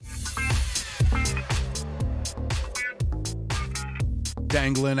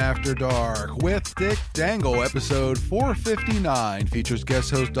Danglin' After Dark with Dick Dangle, episode 459, features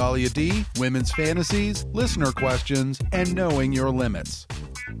guest host Dahlia D, women's fantasies, listener questions, and knowing your limits.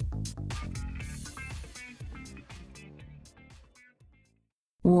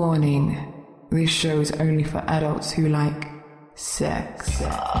 Warning, this show is only for adults who like sex.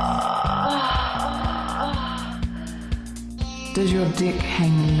 Does your dick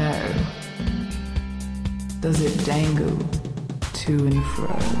hang low? Does it dangle to and fro?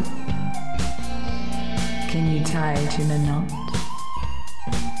 Can you tie it in a knot?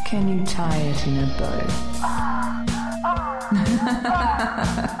 Can you tie it in a bow?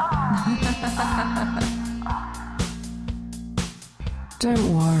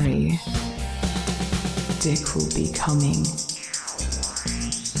 Don't worry, Dick will be coming.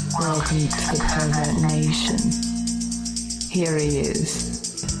 Welcome to the Pervert Nation. Here he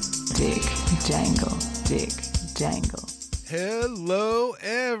is, Dick Dangle, Dick Dangle. Hello,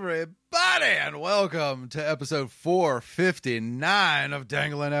 everybody, and welcome to episode 459 of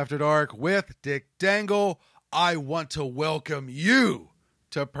Danglin' After Dark with Dick Dangle. I want to welcome you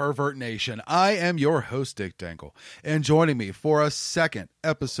to Pervert Nation. I am your host, Dick Dangle, and joining me for a second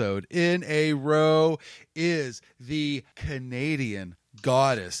episode in a row is the Canadian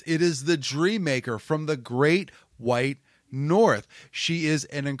goddess. It is the Dream Maker from the Great White North. She is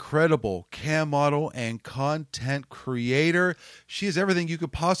an incredible cam model and content creator. She is everything you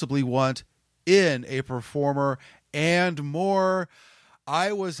could possibly want in a performer and more.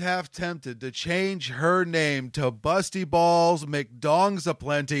 I was half tempted to change her name to Busty Balls McDongs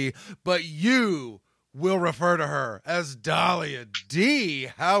Aplenty, but you will refer to her as Dahlia D.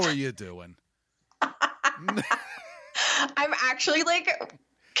 How are you doing? I'm actually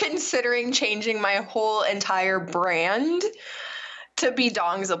considering changing my whole entire brand to be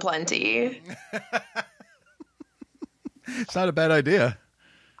Dongs Aplenty. It's not a bad idea.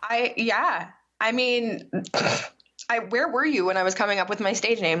 Where were you when I was coming up with my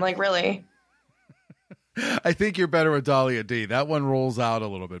stage name? Like, really? I think you're better with Dahlia D. That one rolls out a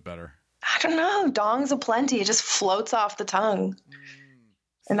little bit better. I don't know. Dongs Aplenty. It just floats off the tongue.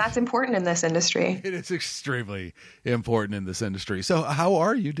 And that's important in this industry. It is extremely important in this industry. So how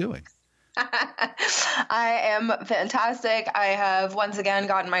are you doing? I am fantastic. I have once again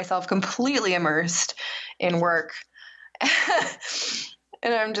gotten myself completely immersed in work.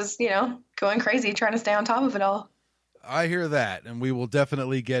 And I'm just, going crazy trying to stay on top of it all. I hear that, and we will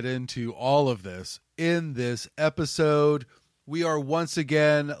definitely get into all of this in this episode. We are once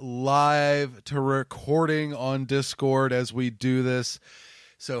again live to recording on Discord as we do this.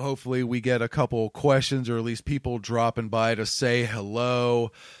 So hopefully we get a couple questions or at least people dropping by to say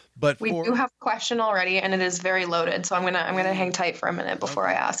hello. But we do have a question already, and it is very loaded. So I'm gonna hang tight for a minute before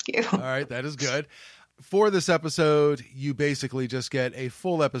I ask you. All right, that is good. For this episode, you basically just get a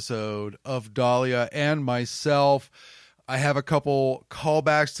full episode of Dahlia and myself. I have a couple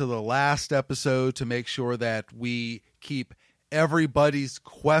callbacks to the last episode to make sure that we keep everybody's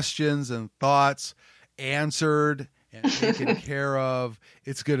questions and thoughts answered and taken care of.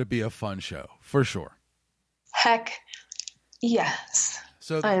 It's going to be a fun show, for sure. Heck, yes.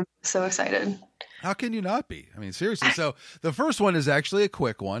 So I'm so excited. How can you not be? I mean, seriously. So the first one is actually a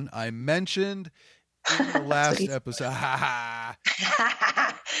quick one. I mentioned in the last episode, I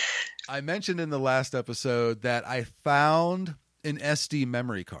mentioned in the last episode that I found an SD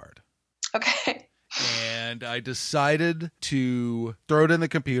memory card. Okay. And I decided to throw it in the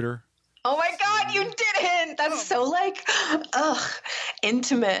computer. Oh my God, you didn't! That's so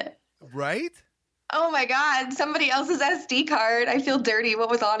intimate. Right? Oh my God, somebody else's SD card. I feel dirty.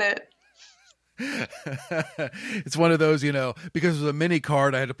 What was on it? It's one of those, because it was a mini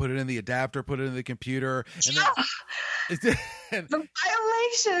card, I had to put it in the adapter, put it in the computer. And then, the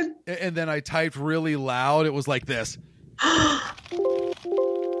violation. And then I typed really loud. It was like this.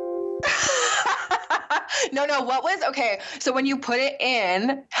 No, okay, so when you put it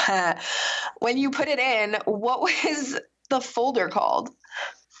in, what was the folder called?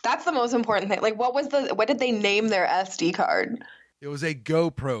 That's the most important thing. Like, what did they name their SD card? It was a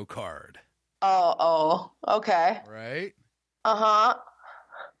GoPro card. Oh, okay. Right? Uh-huh.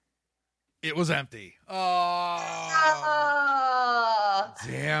 It was empty. Oh,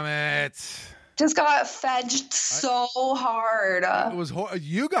 damn it. Just got fedged so hard. It was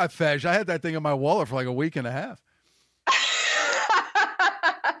you got fedged. I had that thing in my wallet for like a week and a half.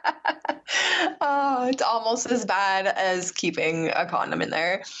 Oh, it's almost as bad as keeping a condom in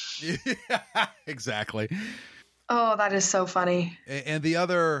there. Yeah, exactly. Oh, that is so funny. And the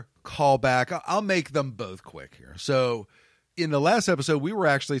other callback, I'll make them both quick here. So in the last episode, we were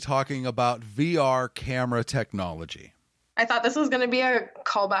actually talking about VR camera technology. I thought this was going to be a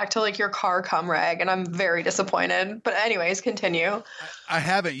callback to like your car cum rag, and I'm very disappointed. But anyways, continue. I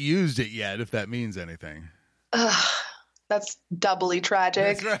haven't used it yet, if that means anything. Ugh, that's doubly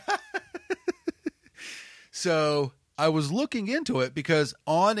tragic. That's right. So I was looking into it because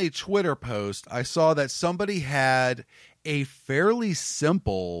on a Twitter post, I saw that somebody had a fairly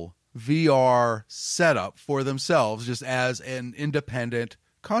simple VR setup for themselves just as an independent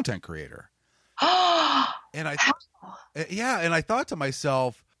content creator. And I thought to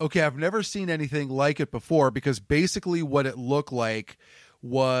myself, okay, I've never seen anything like it before, because basically what it looked like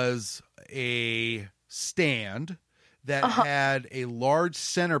was a stand that had a large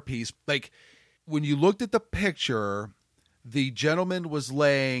centerpiece. Like when you looked at the picture, the gentleman was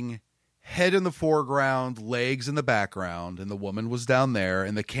laying head in the foreground, legs in the background, and the woman was down there,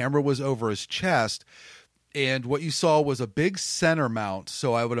 and the camera was over his chest. And what you saw was a big center mount.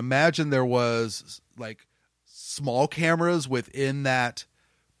 So I would imagine there was like small cameras within that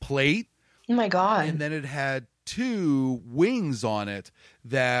plate. Oh my God. And then it had two wings on it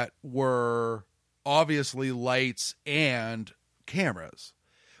that were obviously lights and cameras.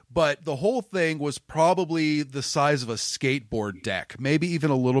 But the whole thing was probably the size of a skateboard deck, maybe even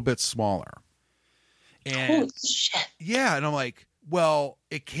a little bit smaller. And holy shit. Yeah, and I'm like, well,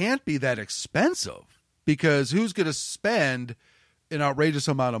 it can't be that expensive, because who's going to spend an outrageous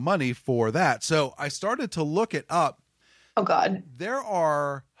amount of money for that? So I started to look it up. Oh God. There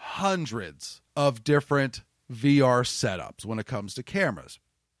are hundreds of different VR setups when it comes to cameras.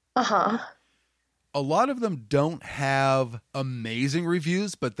 Uh-huh. A lot of them don't have amazing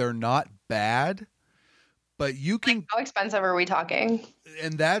reviews, but they're not bad. But you can... Like, how expensive are we talking?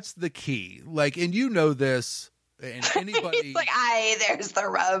 And that's the key. Like, and you know this, and anybody... He's like, there's the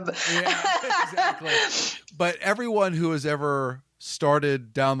rub. Yeah, exactly. But everyone who has ever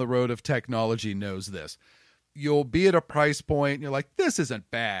started down the road of technology knows this. You'll be at a price point, and you're like, this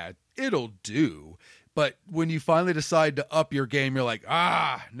isn't bad. It'll do. But when you finally decide to up your game, you're like,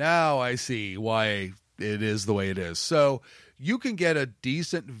 now I see why it is the way it is. So you can get a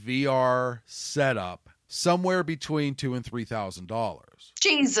decent VR setup somewhere between $2,000 and $3,000.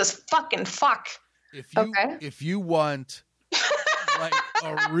 Jesus fucking fuck. If you want like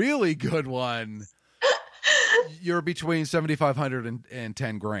a really good one, you're between $7,500 and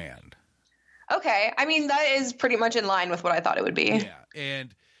 $10,000. Okay. I mean, that is pretty much in line with what I thought it would be. Yeah.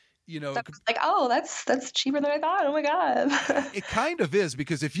 And you know, like, that's cheaper than I thought. Oh my God. It kind of is,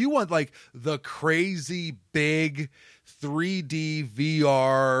 because if you want like the crazy big 3D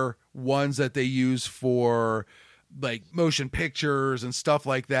VR ones that they use for like motion pictures and stuff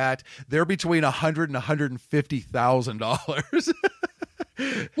like that, they're between $100,000 and $150,000.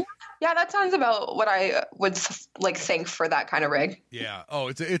 Yeah, that sounds about what I would like think for that kind of rig. Yeah. Oh,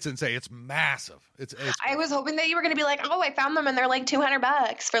 it's insane. It's massive. It's I was hoping that you were going to be like, I found them and they're like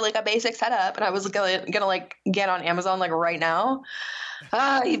 $200 for like a basic setup, and I was gonna like get on Amazon like right now.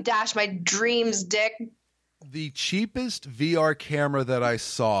 You've dashed my dreams, Dick. The cheapest VR camera that I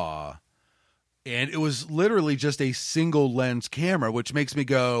saw, and it was literally just a single lens camera, which makes me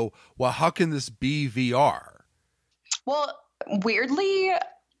go, well, how can this be VR? Well, weirdly,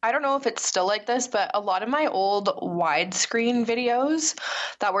 I don't know if it's still like this, but a lot of my old widescreen videos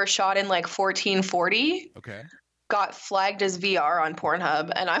that were shot in like 1440 got flagged as VR on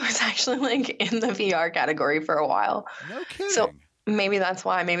Pornhub, and I was actually like in the VR category for a while. No kidding. So maybe that's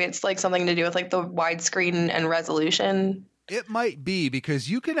why. Maybe it's like something to do with like the widescreen and resolution. It might be, because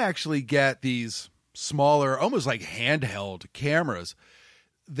you can actually get these smaller, almost like handheld cameras.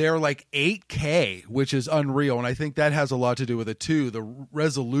 They're like 8K, which is unreal. And I think that has a lot to do with it too. The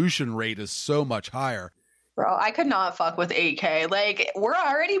resolution rate is so much higher. Bro, I could not fuck with 8K. Like, we're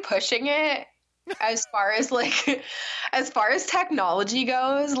already pushing it as far as technology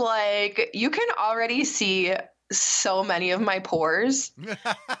goes. Like, you can already see so many of my pores.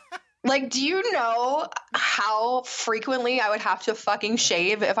 Like, do you know how frequently I would have to fucking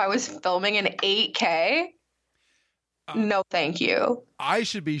shave if I was filming in 8K? No, thank you. I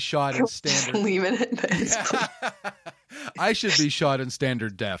should be shot in standard. Leave it at this. Yeah. I should be shot in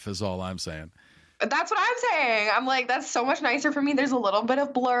standard def is all I'm saying. That's what I'm saying. I'm like, that's so much nicer for me. There's a little bit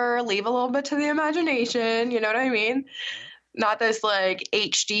of blur, leave a little bit to the imagination. You know what I mean? Not this like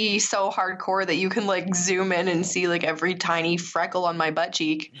HD so hardcore that you can like zoom in and see like every tiny freckle on my butt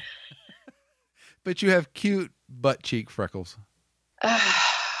cheek. But you have cute butt cheek freckles.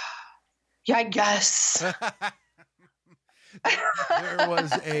 Yeah, I guess. There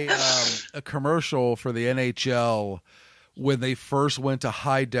was a commercial for the NHL when they first went to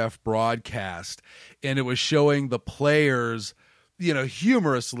high def broadcast, and it was showing the players, you know,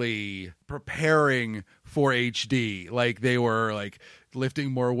 humorously preparing for HD. Like they were like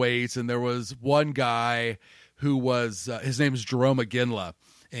lifting more weights, and there was one guy who was his name's Jerome McGinley,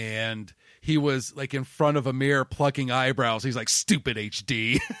 and he was like in front of a mirror plucking eyebrows. He's like, stupid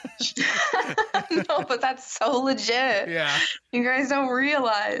HD. No, but that's so legit. Yeah. You guys don't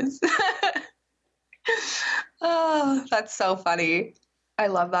realize. Oh, that's so funny. I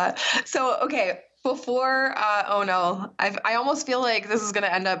love that. So, okay, before, oh no, I almost feel like this is going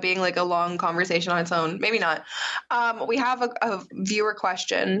to end up being like a long conversation on its own. Maybe not. We have a viewer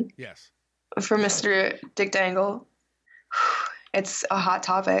question. Yes. From Mr. Dick Dangle. It's a hot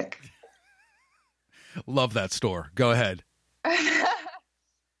topic. Love that store. Go ahead.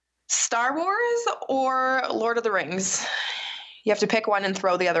 Star Wars or Lord of the Rings? You have to pick one and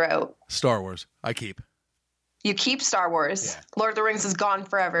throw the other out. Star Wars. I keep. You keep Star Wars. Yeah. Lord of the Rings is gone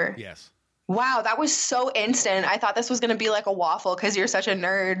forever. Yes. Wow, that was so instant. I thought this was going to be like a waffle because you're such a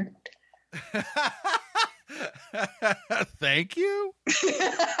nerd. Thank you.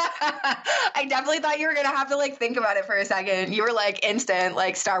 I definitely thought you were going to have to like think about it for a second. You were like instant,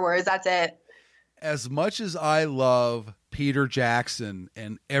 like Star Wars, that's it. As much as I love Peter Jackson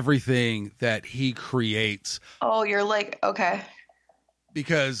and everything that he creates. Oh, you're like, okay.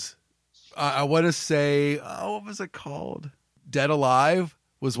 Because I want to say, what was it called? Dead Alive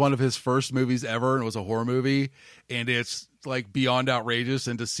was one of his first movies ever, and it was a horror movie, and it's like beyond outrageous,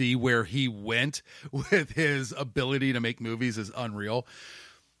 and to see where he went with his ability to make movies is unreal.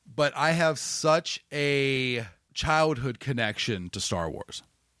 But I have such a childhood connection to Star Wars.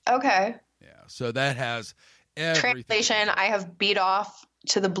 Okay. Yeah, so that has everything. Translation, I have beat off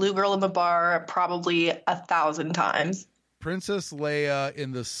to the blue girl in the bar probably 1,000 times. Princess Leia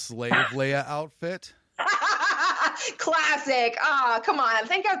in the Slave Leia outfit. Classic. Come on.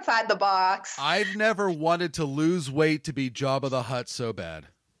 Think outside the box. I've never wanted to lose weight to be Jabba the Hutt so bad.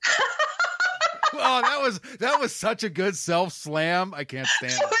 Oh, that was such a good self slam. I can't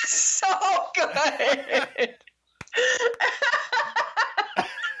stand It was so good.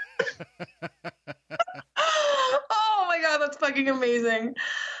 Oh my God, that's fucking amazing.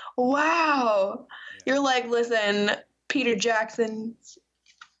 Wow. You're like, listen, Peter Jackson,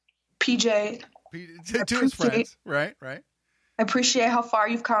 PJ. To his friends, right? I appreciate how far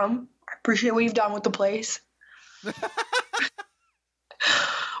you've come. I appreciate what you've done with the place. But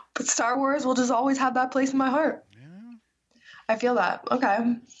Star Wars will just always have that place in my heart. Yeah. I feel that. Okay.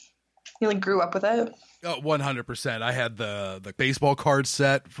 You like grew up with it? Oh, 100%. I had the baseball card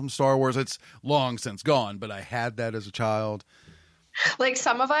set from Star Wars. It's long since gone, but I had that as a child. Like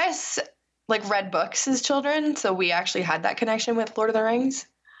some of us like read books as children, so we actually had that connection with Lord of the Rings.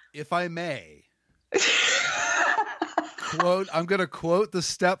 If I may, I'm going to quote the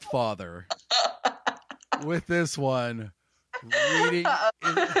stepfather with this one.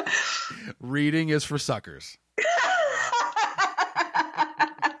 Reading is for suckers.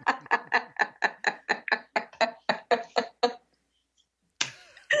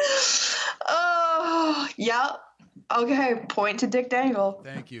 Oh, yeah. Okay, point to Dick Dangle.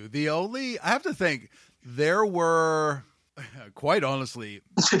 Thank you. I have to think, there were, quite honestly,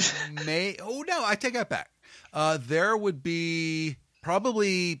 I take that back. There would be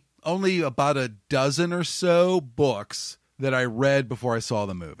probably only about a dozen or so books that I read before I saw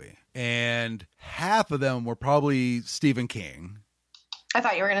the movie. And half of them were probably Stephen King. I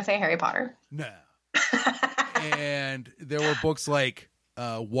thought you were going to say Harry Potter. No. And there were books like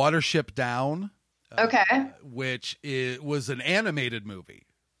Watership Down. Okay. Which was an animated movie.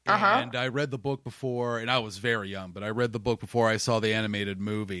 Uh-huh. And I read the book before, and I was very young, but I read the book before I saw the animated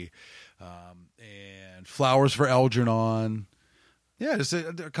movie. And Flowers for Algernon. Yeah, just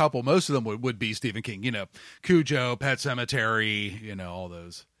a couple. Most of them would be Stephen King. Cujo, Pet Sematary, all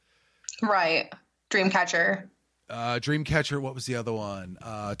those. Right. Dreamcatcher. Dreamcatcher, what was the other one?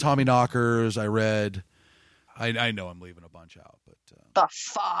 Tommy Knockers, I read. I know I'm leaving a bunch out, but... The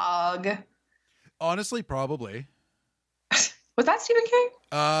Fog. Honestly, probably. Was that Stephen King?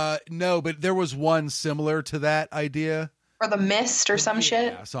 No, but there was one similar to that idea. Or The Mist or some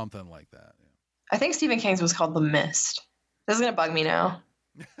shit? Yeah, something like that. Yeah. I think Stephen King's was called The Mist. This is going to bug me now.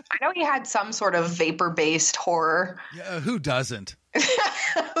 I know he had some sort of vapor-based horror. Yeah, who doesn't?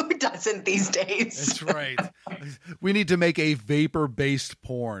 Who doesn't these days? That's right. We need to make a vapor-based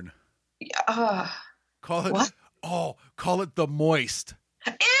porn. Call it... What? Oh, call it The Moist.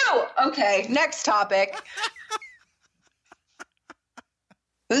 Ew! Okay, next topic.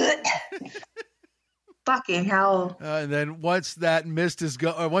 Fucking hell. And then once that mist is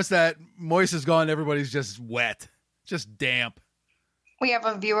gone, once that moist is gone, everybody's just wet, just damp. We have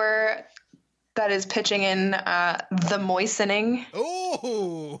a viewer that is pitching in the moistening.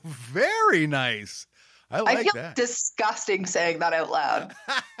 Oh, very nice. I feel that. disgusting saying that out loud.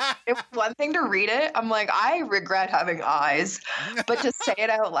 It's one thing to read it. I'm like, I regret having eyes, but to say it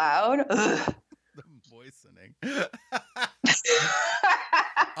out loud, ugh. The moistening.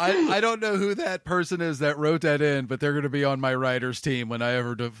 I don't know who that person is that wrote that in, but they're going to be on my writer's team when I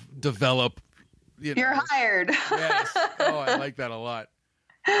ever develop. You're hired. Yes. Oh, I like that a lot.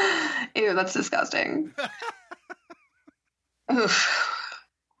 Ew, that's disgusting. Oof.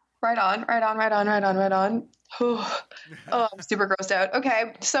 Right on. Oh, I'm super grossed out.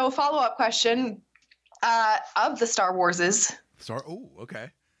 Okay, so follow-up question. Of the Star Warses,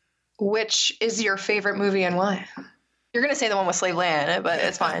 Okay. which is your favorite movie and why? You're going to say the one with Slave Leia in it, but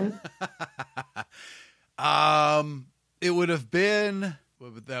it's fine. It would have been...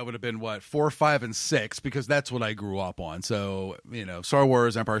 That would have been what, 4, 5, and 6, because that's what I grew up on. So, Star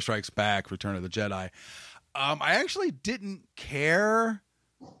Wars, Empire Strikes Back, Return of the Jedi. I actually didn't care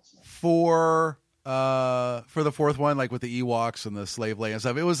for the fourth one, like with the Ewoks and the Slave Leia and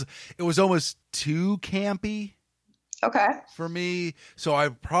stuff. It was almost too campy. Okay. For me. So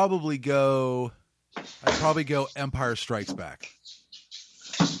I'd probably go Empire Strikes Back.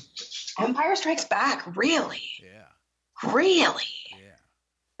 Empire Strikes Back, really? Yeah. Really? Yeah.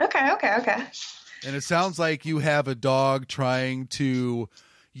 Okay. And it sounds like you have a dog trying to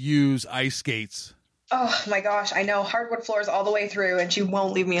use ice skates. Oh my gosh, I know. Hardwood floors all the way through, and she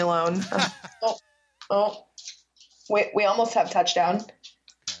won't leave me alone. We almost have touchdown.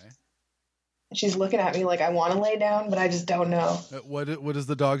 Okay. She's looking at me like I want to lay down, but I just don't know. What is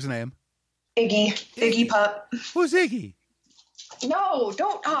the dog's name? Iggy pup. Who's Iggy? No,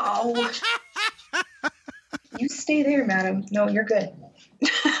 don't. Oh. You stay there, madam. No, you're good.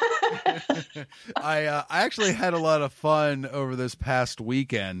 I actually had a lot of fun over this past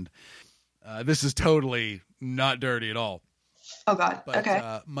weekend. This is totally not dirty at all. Oh, God. But,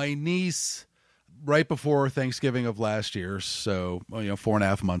 okay. My niece, right before Thanksgiving of last year, so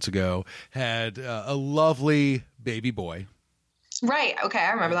 4.5 months ago, had a lovely baby boy. Right. Okay,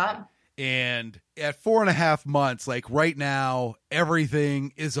 I remember that. And at 4.5 months, like right now,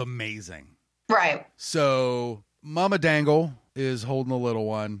 everything is amazing. Right. So Mama Dangle is holding the little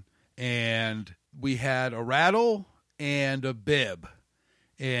one, and we had a rattle and a bib.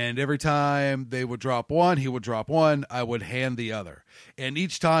 And every time they would drop one, he would drop one, I would hand the other. And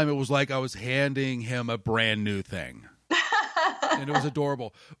each time it was like I was handing him a brand new thing. And it was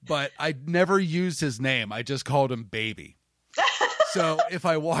adorable. But I never used his name. I just called him Baby. So if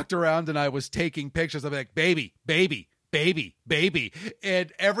I walked around and I was taking pictures, I'd be like, baby, baby, baby, baby.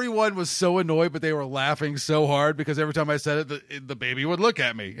 And everyone was so annoyed, but they were laughing so hard because every time I said it, the baby would look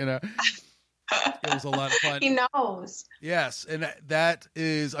at me, It was a lot of fun. He knows. Yes, and that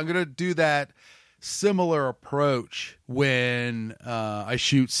is, I'm going to do that similar approach when I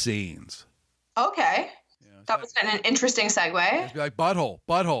shoot scenes. Okay. That was an interesting segue. It'd be like butthole,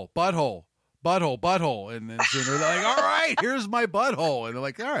 butthole, butthole, butthole, butthole. And then they're like, all right, here's my butthole. And they're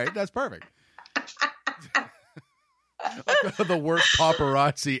like, all right, that's perfect. The worst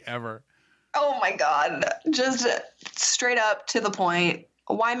paparazzi ever. Oh my God. Just straight up to the point.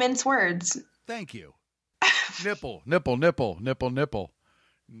 Why mince words? Thank you. Nipple, nipple, nipple, nipple, nipple.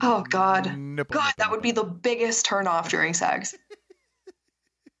 Oh God. Nipple, God, nipple, that would be the biggest turn off during sex.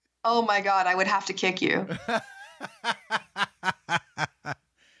 Oh my God, I would have to kick you.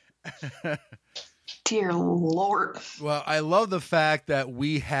 Dear Lord. Well, I love the fact that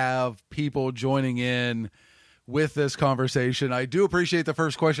we have people joining in with this conversation. I do appreciate the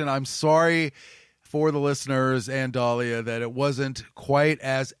first question. I'm sorry for the listeners and Dahlia that it wasn't quite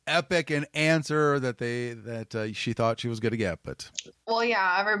as epic an answer that she thought she was going to get. But well,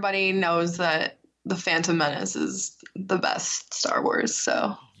 yeah, everybody knows that The Phantom Menace is the best Star Wars.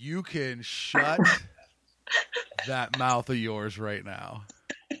 So you can shut that mouth of yours right now.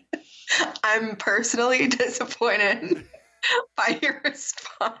 I'm personally disappointed by your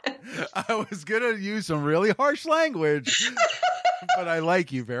response. I was going to use some really harsh language, but I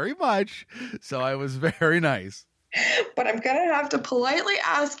like you very much, so I was very nice. But I'm going to have to politely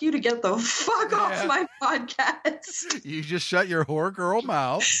ask you to get the fuck off my podcast. You just shut your whore girl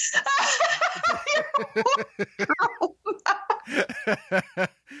mouth.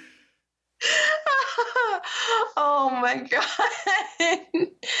 Oh my God.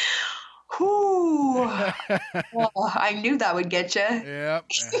 Whew. Well, I knew that would get you. Yep.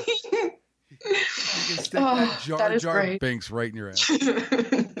 You can stick that Jar Jar Binks right in your ass.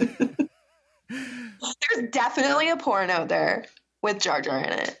 There's definitely a porn out there with Jar Jar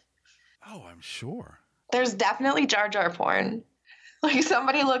in it. Oh, I'm sure. There's definitely Jar Jar porn. Like,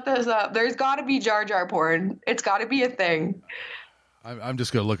 somebody look this up. There's got to be Jar Jar porn. It's got to be a thing. I'm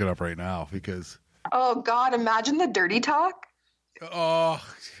just going to look it up right now because Oh God, imagine the dirty talk. Oh,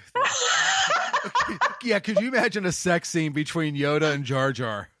 okay. Yeah. Could you imagine a sex scene between Yoda and Jar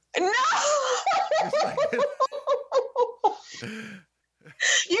Jar? No.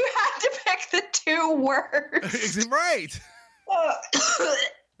 You had to pick the two words. Right. Oh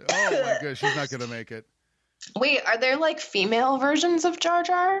my gosh, she's not gonna make it. Wait, are there like female versions of Jar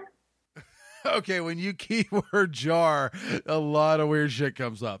Jar? Okay, when you keyword jar, a lot of weird shit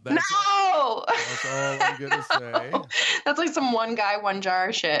comes up. No! That's all I'm gonna say. That's like some one guy, one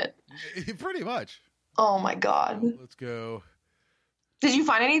jar shit. Pretty much. Oh my God. Let's go. Did you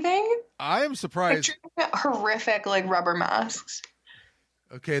find anything? I am surprised. Picturing horrific like rubber masks.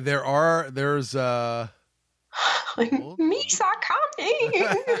 Okay, there's Like, Misa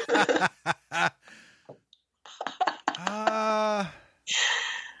coming.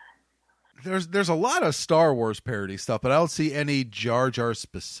 There's a lot of Star Wars parody stuff, but I don't see any Jar Jar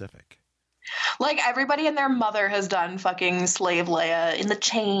specific. Like everybody and their mother has done fucking Slave Leia in the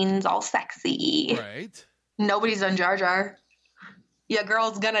chains, all sexy. Right. Nobody's done Jar Jar. Your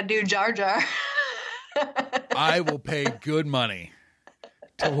girl's gonna do Jar Jar. I will pay good money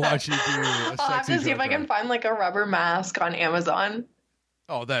to watch you do a sexy I'll have to see Jar if I Jar. can find like a rubber mask on Amazon.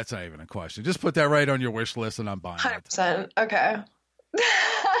 Oh, that's not even a question. Just put that right on your wish list and I'm buying it. 100%. Okay.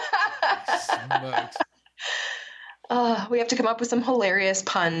 Smokes. We have to come up with some hilarious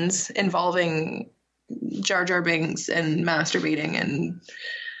puns involving Jar Jar Binks and masturbating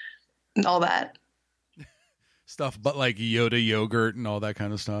and all that. Stuff, but like Yoda yogurt and all that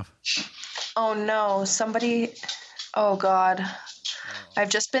kind of stuff. Oh no, somebody. Oh God. I've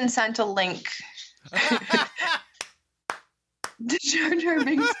just been sent a link. The Jar Jar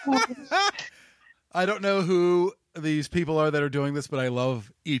Binks. I don't know who these people are that are doing this, but I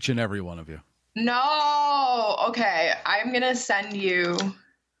love each and every one of you. No. Okay. I'm going to send you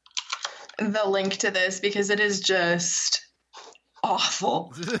the link to this because it is just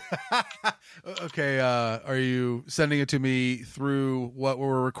awful. Okay. Are you sending it to me through what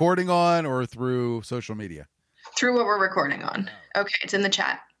we're recording on or through social media? Through what we're recording on. Okay. It's in the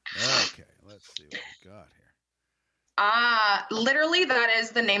chat. Okay. Let's see what we got here. Literally that is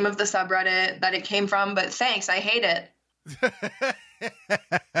the name of the subreddit that it came from, but thanks. I hate it.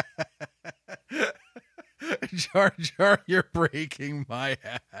 Jar Jar, you're breaking my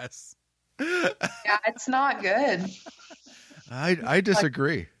ass. Yeah, it's not good. I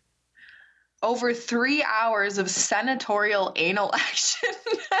disagree. Over 3 hours of senatorial anal action.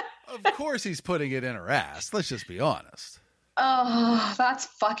 Of course he's putting it in her ass. Let's just be honest. Oh, that's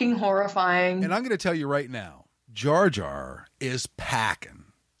fucking horrifying. And I'm going to tell you right now, Jar Jar is packing.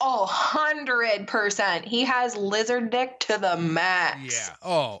 Oh, 100%. He has lizard dick to the max. Yeah.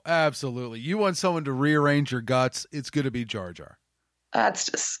 Oh, absolutely. You want someone to rearrange your guts, it's going to be Jar Jar. That's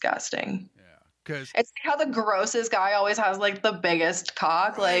disgusting. Yeah. Because It's like how the grossest guy always has like the biggest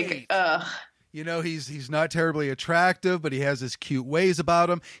cock. Right. Like, ugh. you know, he's not terribly attractive, but he has his cute ways about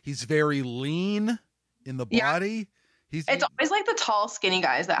him. He's very lean in the Yeah. body. It's always like the tall, skinny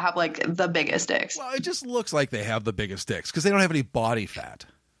guys that have like the biggest dicks. Well, it just looks like they have the biggest dicks because they don't have any body fat.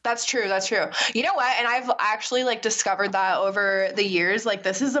 That's true. That's true. You know what? And I've actually like discovered that over the years. Like,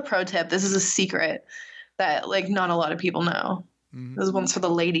 this is a pro tip. This is a secret that like not a lot of people know. Mhm. This one's for the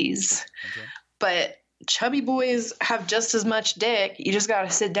ladies. Okay. But chubby boys have just as much dick. You just got to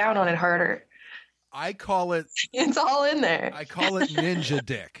sit down on it harder. I call it It's all in there. ninja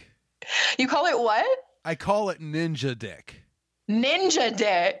dick. You call it what? I call it ninja dick Ninja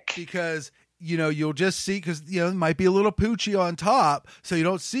dick. because, you know, you'll just see because, you know, it might be a little poochy on top, so you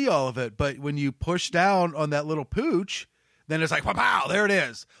don't see all of it. But when you push down on that little pooch, then it's like, pow, there it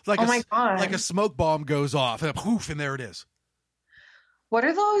is. Like Oh my God. like a smoke bomb goes off and poof, and there it is. What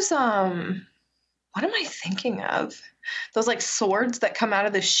are those? What am I thinking of? Those like swords that come out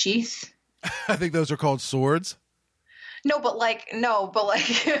of the sheath? I think those are called swords. No, but like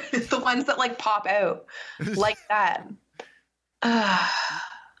the ones that like pop out like that.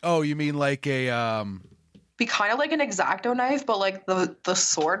 Oh, you mean like a Be kind of like an X-Acto knife, but like the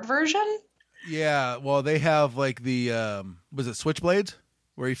sword version. yeah, well, they have like the was it switchblades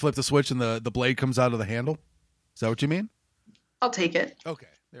where you flip the switch and the blade comes out of the handle? Is that what you mean? I'll take it. Okay,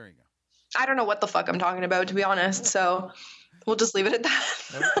 there you go. I don't know what the fuck I'm talking about, to be honest. So we'll just leave it at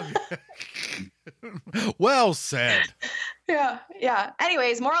that. Well said. Yeah.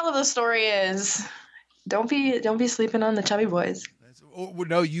 Anyways, moral of the story is don't be sleeping on the chubby boys.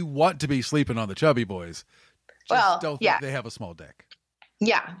 No, you want to be sleeping on the chubby boys. Just Well, don't think yeah. they have a small dick.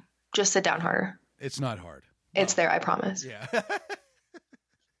 Yeah. Just sit down harder. It's not hard. It's there, I promise. Yeah.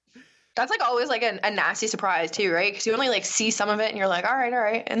 That's like always like a nasty surprise too, right? Because you only like see some of it and you're like, all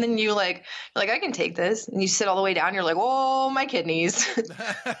right. And then you're like, I can take this. And you sit all the way down. You're like, oh, my kidneys.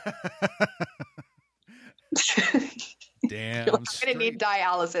 Damn. I'm going to need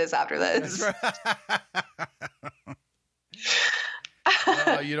dialysis after this.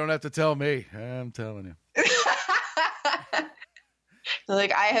 You don't have to tell me. I'm telling you.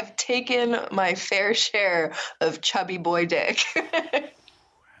 Like, I have taken my fair share of chubby boy dick.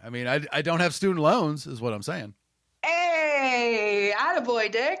 I mean, I don't have student loans, is what I'm saying. Hey,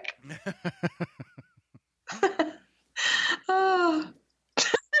 attaboy, Dick. Oh.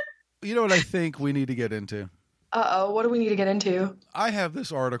 You know what I think we need to get into? Uh-oh, what do we need to get into? I have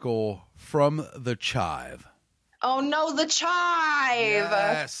this article from The Chive. Oh, no, The Chive.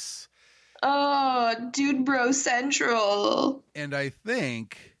 Yes. Oh, Dude Bro Central. And I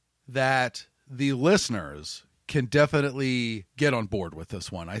think that the listeners can definitely get on board with this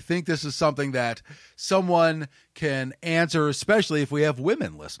one. I think this is something that someone can answer, especially if we have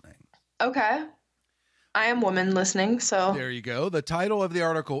women listening. Okay. I am woman listening, so. There you go. The title of the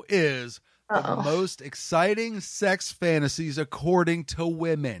article is The Most Exciting Sex Fantasies According to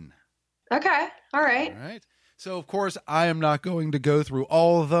Women. Okay. All right. All right. So, of course, I am not going to go through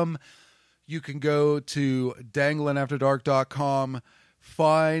all of them. You can go to danglinafterdark.com,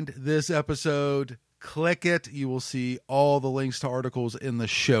 find this episode, click it. You will see all the links to articles in the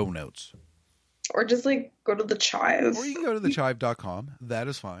show notes. Or just like go to The Chive. Or you can go to thechive.com. That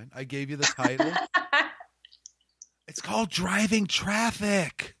is fine. I gave you the title. It's called Driving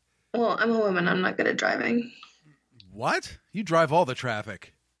Traffic. Well, I'm a woman. I'm not good at driving. What? You drive all the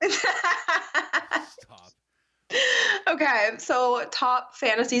traffic. Stop. Okay, so top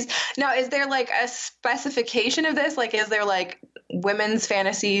fantasies. Now, is there like a specification of this? Like, is there like women's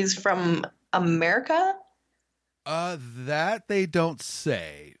fantasies from America? That they don't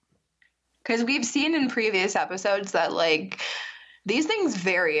say. Because we've seen in previous episodes that like these things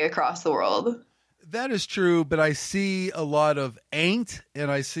vary across the world. That is true, but I see a lot of ain't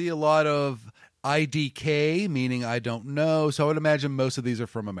and I see a lot of IDK, meaning I don't know. So I would imagine most of these are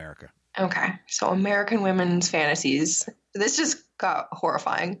from America. Okay, so American women's fantasies. This just got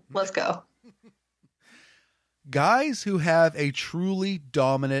horrifying. Let's go. Guys who have a truly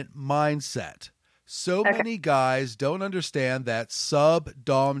dominant mindset. So many guys don't understand that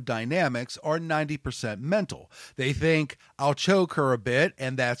sub-dom dynamics are 90% mental. They think, I'll choke her a bit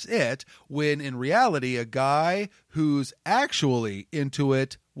and that's it, when in reality, a guy who's actually into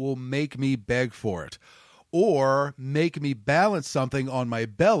it will make me beg for it. Or make me balance something on my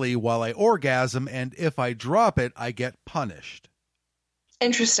belly while I orgasm, and if I drop it, I get punished.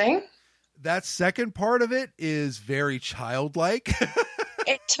 Interesting. That second part of it is very childlike.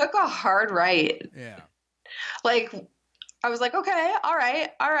 It took a hard right. Yeah. Like, I was like, okay, all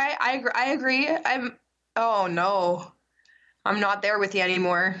right. I agree. Oh no, I'm not there with you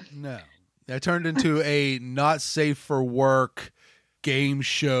anymore. No, that turned into a not safe for work game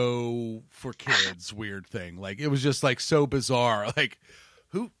show for kids weird thing. Like, it was just like so bizarre. Like,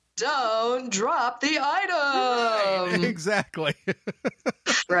 who? Don't drop the item. Right, exactly.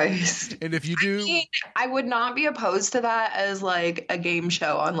 Christ. And if you do, I would not be opposed to that as like a game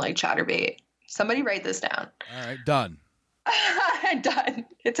show on like Chatterbait. Somebody write this down. All right, done. Done.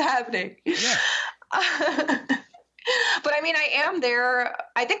 It's happening. Yeah. But I mean, I am there.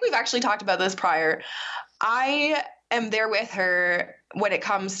 I think we've actually talked about this prior. I am there with her when it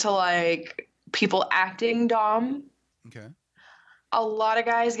comes to like people acting dom. Okay. A lot of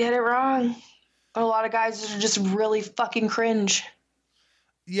guys get it wrong. A lot of guys are just really fucking cringe.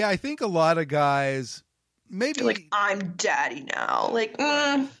 Yeah, I think a lot of guys maybe They're like, I'm daddy now. Like,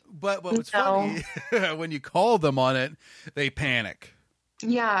 but what's funny, when you call them on it, they panic.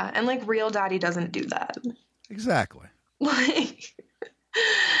 yeah, and like real daddy doesn't do that. Exactly. Like,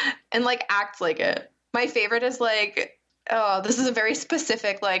 and like acts like it. My favorite is like, oh, this is a very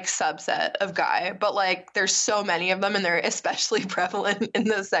specific like subset of guy, but like there's so many of them and they're especially prevalent in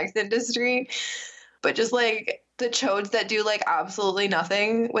the sex industry. But just like the chodes that do like absolutely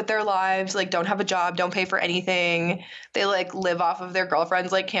nothing with their lives, like don't have a job, don't pay for anything. They like live off of their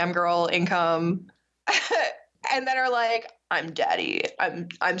girlfriend's like cam girl income. And then are like, I'm daddy.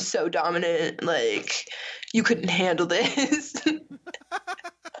 I'm so dominant. Like, you couldn't handle this.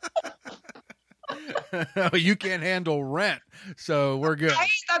 You can't handle rent, so we're good. Right?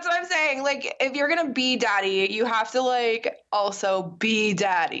 That's what I'm saying. Like, if you're gonna be daddy, you have to like also be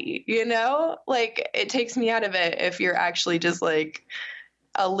daddy, you know? Like, it takes me out of it if you're actually just like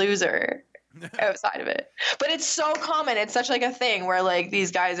a loser outside of it. But it's so common. It's such like a thing where like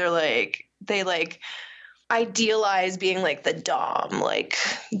these guys are like, they like idealize being like the dom, like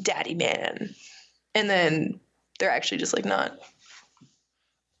daddy man. And then they're actually just like not.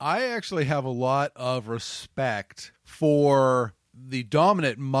 I actually have a lot of respect for the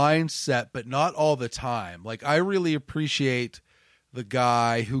dominant mindset, but not all the time. Like, I really appreciate the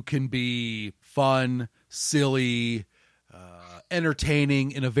guy who can be fun, silly,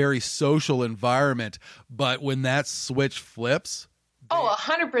 entertaining in a very social environment. But when that switch flips,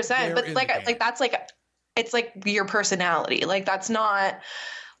 100%. But like that's like, it's like your personality. Like, that's not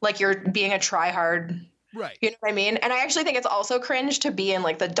like you're being a tryhard. right? You know what I mean? And I actually think it's also cringe to be in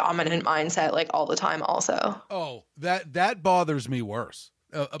like the dominant mindset like all the time also. Oh, that bothers me worse.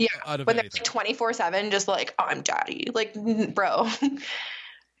 Yeah, out of when they're anything. 24/7 just like, I'm daddy. Like, bro,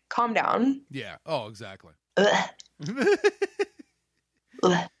 calm down. Yeah. Oh, exactly. Ugh.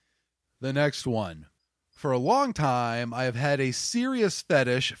 Ugh. The next one. For a long time, I have had a serious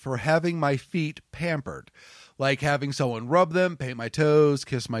fetish for having my feet pampered, like having someone rub them, paint my toes,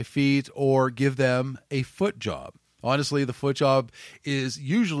 kiss my feet, or give them a foot job. Honestly, the foot job is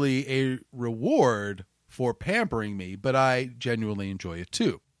usually a reward for pampering me, but I genuinely enjoy it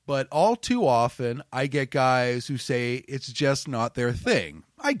too. But all too often, I get guys who say it's just not their thing.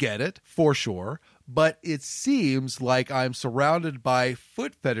 I get it, for sure, but it seems like I'm surrounded by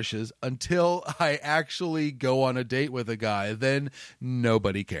foot fetishes until I actually go on a date with a guy. Then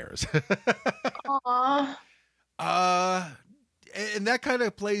nobody cares. Aw. And that kind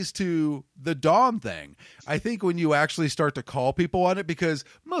of plays to the dom thing. I think when you actually start to call people on it, because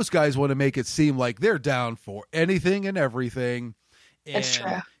most guys want to make it seem like they're down for anything and everything. And, It's true.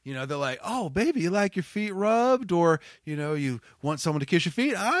 you know, they're like, oh, baby, you like your feet rubbed? Or, you know, you want someone to kiss your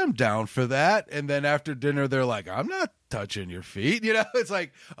feet? I'm down for that. And then after dinner, they're like, I'm not touching your feet. You know, it's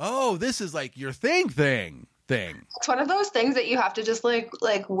like, oh, this is like your thing. It's one of those things that you have to just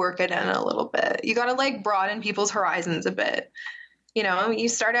like work it in a little bit. You got to like broaden people's horizons a bit. You know, you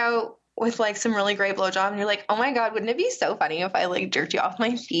start out with like some really great blowjob and you're like, oh my God, wouldn't it be so funny if I like jerked you off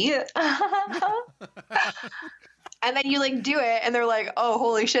my feet? And then you like do it and they're like, oh,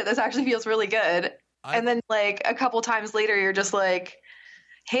 holy shit, this actually feels really good. And then like a couple times later, you're just like,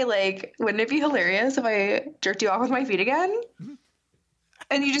 hey, like, wouldn't it be hilarious if I jerked you off with my feet again?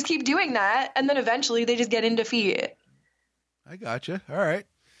 And you just keep doing that. And then eventually they just get into feet. I gotcha. All right.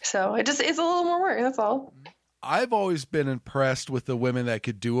 So it's a little more work. That's all. I've always been impressed with the women that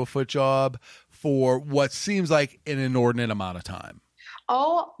could do a foot job for what seems like an inordinate amount of time.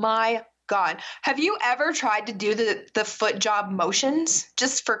 Oh my God. Have you ever tried to do the foot job motions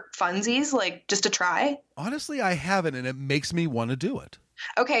just for funsies, like just to try? Honestly, I haven't, and it makes me want to do it.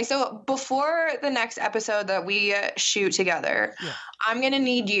 Okay, so before the next episode that we shoot together, I'm going to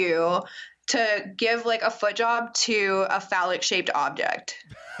need you to give like a foot job to a phallic shaped object.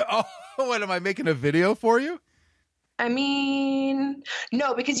 Oh, what, am I making a video for you? I mean,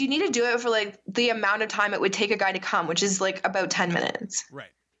 no, because you need to do it for like the amount of time it would take a guy to come, which is like about 10 minutes. Right.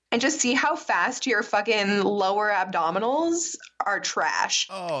 And just see how fast your fucking lower abdominals are trash.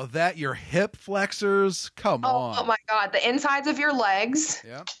 Oh, that your hip flexors? Come on. Oh my God. The insides of your legs.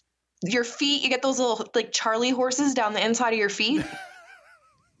 Yeah. Your feet. You get those little like Charlie horses down the inside of your feet.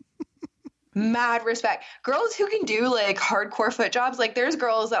 Mad respect. Girls who can do like hardcore foot jobs. Like there's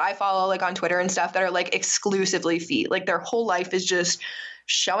girls that I follow like on Twitter and stuff that are like exclusively feet. Like their whole life is just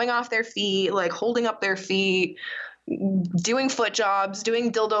showing off their feet, like holding up their feet, doing foot jobs, doing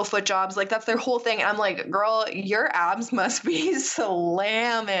dildo foot jobs. Like that's their whole thing. And I'm like, girl, your abs must be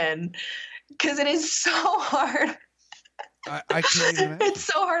slamming because it is so hard. I can't even imagine. It's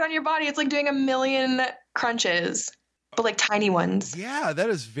so hard on your body. It's like doing a million crunches, but like tiny ones. Yeah, that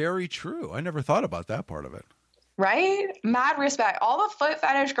is very true. I never thought about that part of it. Right? Mad respect. All the foot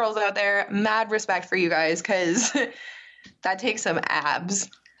fetish girls out there, mad respect for you guys because that takes some abs.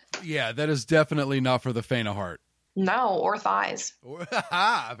 Yeah, that is definitely not for the faint of heart. No, or thighs.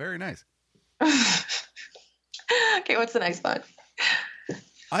 Very nice. Okay, what's the next one?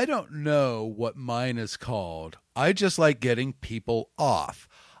 I don't know what mine is called. I just like getting people off.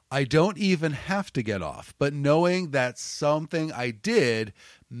 I don't even have to get off, but knowing that something I did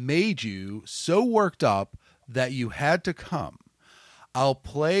made you so worked up that you had to come. I'll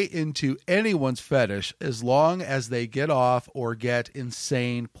play into anyone's fetish as long as they get off or get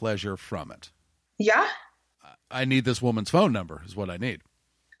insane pleasure from it. Yeah? I need this woman's phone number is what I need.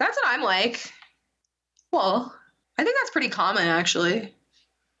 That's what I'm like. Well, I think that's pretty common, actually.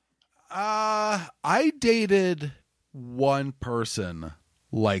 I dated one person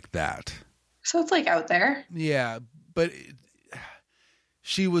like that. So it's like out there. Yeah, but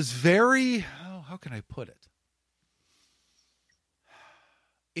she was very, how can I put it?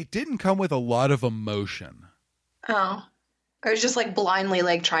 it didn't come with a lot of emotion. Oh. I was just like blindly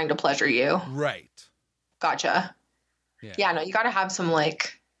like trying to pleasure you. Right. Gotcha. Yeah, no, you got to have some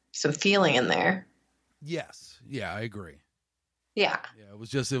feeling in there. Yes. Yeah, I agree. Yeah. Yeah,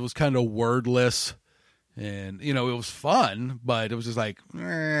 it was kind of wordless, and it was fun, but it was just like,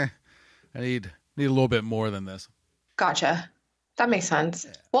 I need a little bit more than this. Gotcha. That makes sense.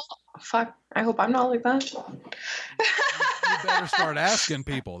 Yeah. Well, fuck. I hope I'm not like that. You better start asking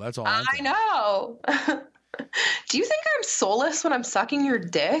people. That's all. I know. Do you think I'm soulless when I'm sucking your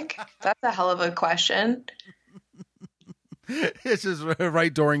dick? That's a hell of a question. It's just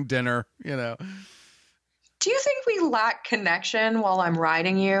right during dinner, Do you think we lack connection while I'm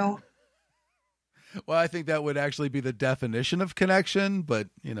riding you? Well, I think that would actually be the definition of connection, but,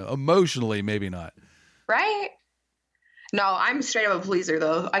 emotionally, maybe not. Right? No, I'm straight up a pleaser,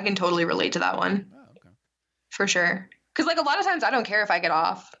 though. I can totally relate to that one. Oh, okay. For sure. Because, a lot of times I don't care if I get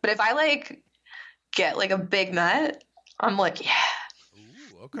off. But if I, get, a big nut, I'm like, yeah.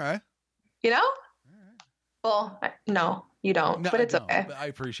 Ooh, okay. You know? All right. Well, no, you don't. No, but it's okay. I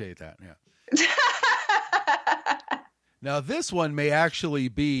appreciate that, yeah. Now, this one may actually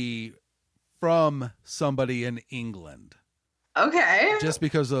be from somebody in England. Okay. Just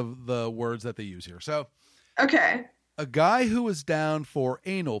because of the words that they use here. So, okay. A guy who is down for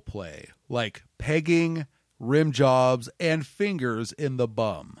anal play, like pegging, rim jobs, and fingers in the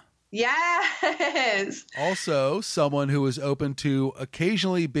bum. Yes. Also, someone who is open to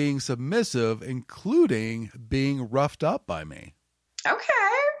occasionally being submissive, including being roughed up by me. Okay.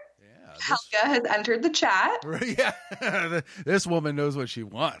 Helga has entered the chat. Yeah. This woman knows what she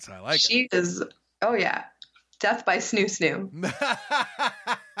wants. I like it. She is, oh yeah. Death by snoo snoo.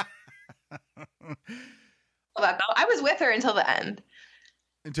 I was with her until the end.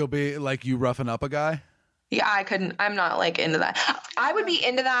 Until you roughing up a guy? Yeah, I couldn't. I'm not into that. I would be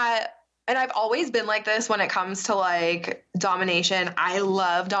into that. And I've always been like this when it comes to domination. I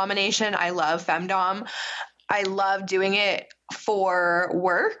love domination. I love femdom. I love doing it for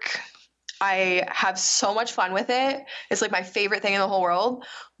work. I have so much fun with it. It's my favorite thing in the whole world,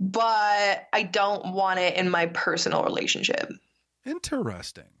 but I don't want it in my personal relationship.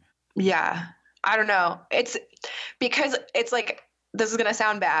 Interesting. Yeah. I don't know. It's because it's this is going to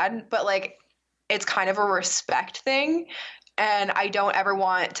sound bad, but it's kind of a respect thing. And I don't ever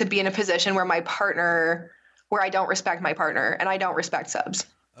want to be in a position where I don't respect my partner and I don't respect subs.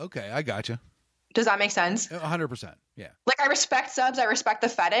 Okay. I gotcha. Does that make sense? 100%. Yeah. I respect subs. I respect the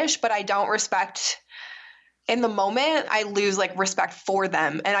fetish, but I don't respect in the moment. I lose respect for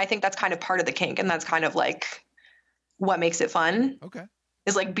them. And I think that's kind of part of the kink. And that's kind of what makes it fun. Okay.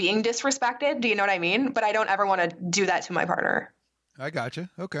 Is being disrespected. Do you know what I mean? But I don't ever want to do that to my partner. I gotcha.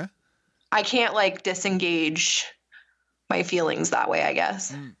 Okay. I can't disengage my feelings that way, I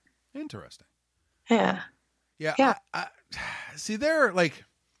guess. Interesting. Yeah. Yeah. Yeah. I see, they're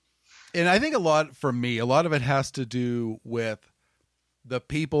and I think a lot of it has to do with the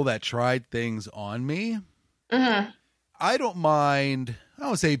people that tried things on me. Mm-hmm. I don't mind, I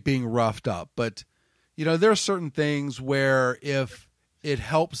don't say being roughed up, but there are certain things where if it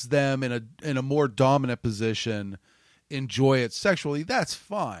helps them in a more dominant position enjoy it sexually, that's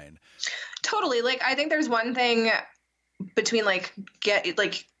fine. Totally. I think there's one thing between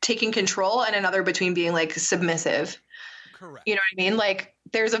taking control and another between being submissive. Correct. You know what I mean?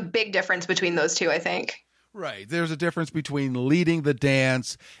 There's a big difference between those two, I think. Right. There's a difference between leading the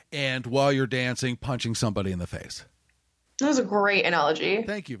dance and while you're dancing, punching somebody in the face. That was a great analogy.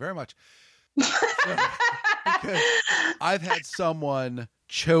 Thank you very much. Because I've had someone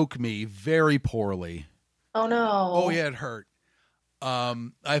choke me very poorly. Oh no. Oh yeah, it hurt.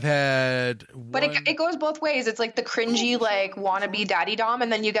 I've had But it goes both ways. It's the cringy wannabe daddy dom, and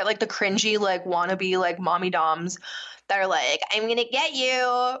then you get the cringy wannabe mommy doms that are I'm gonna get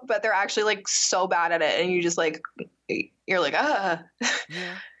you, but they're actually so bad at it, and you just you're yeah.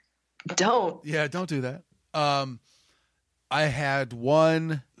 Don't. Yeah, don't do that. I had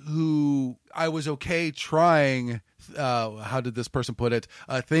one who I was okay trying, how did this person put it?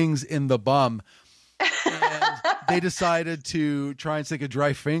 Things in the bum. And they decided to try and stick a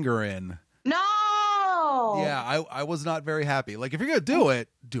dry finger in. No. Yeah, I was not very happy. If you're going to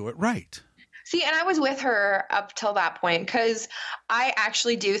do it right. See, and I was with her up till that point because I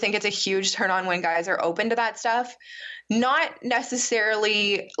actually do think it's a huge turn on when guys are open to that stuff. Not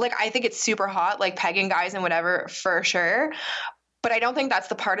necessarily, I think it's super hot, pegging guys and whatever, for sure. But I don't think that's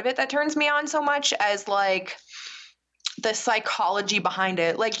the part of it that turns me on so much as the psychology behind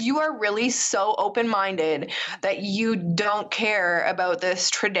it. You are really so open-minded that you don't care about this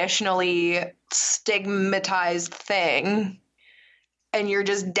traditionally stigmatized thing. and you're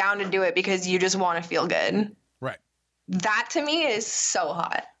just down to do it because you just want to feel good. Right. That to me is so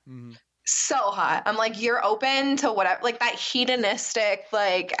hot. Mhm. So hot. I'm like, you're open to whatever, like that hedonistic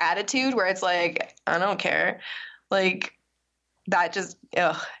like attitude where it's like, I don't care. Like that just,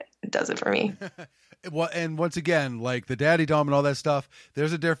 it does it for me. Well, and once again, like the daddy dom and all that stuff,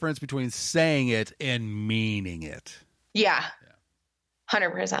 there's a difference between saying it and meaning it. Yeah.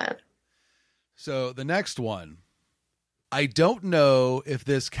 100%. So the next one, I don't know if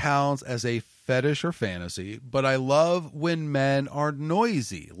this counts as a fetish or fantasy, but I love when men are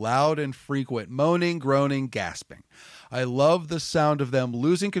noisy, loud and frequent, moaning, groaning, gasping. I love the sound of them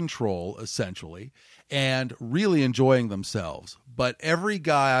losing control, essentially, and really enjoying themselves. But every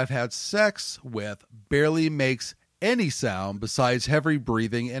guy I've had sex with barely makes any sound besides heavy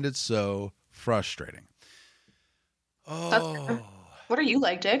breathing, and it's so frustrating. Oh, What are you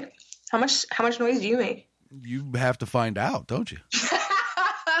like, Dick? How much noise do you make? you have to find out, don't you?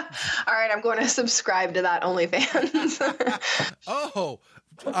 All right, I'm going to subscribe to that OnlyFans. Oh,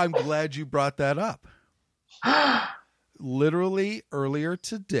 I'm glad you brought that up. Literally earlier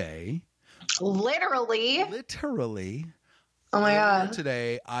today. Literally. Oh my God.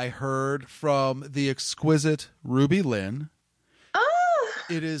 Today, I heard from the exquisite Ruby Lynn.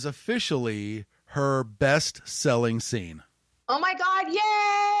 It is officially her best-selling scene. Oh my God,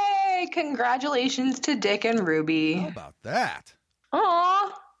 yay! Congratulations to Dick and Ruby. How about that?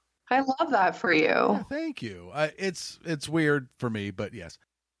 Aw, I love that for you. Yeah, thank you. It's weird for me, but yes.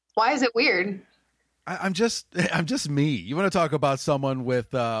 Why is it weird? I'm just me. You want to talk about someone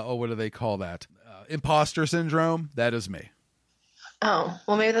with what do they call that? Imposter syndrome? That is me. Oh,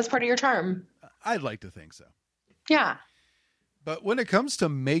 well, maybe that's part of your charm. I'd like to think so. Yeah. But when it comes to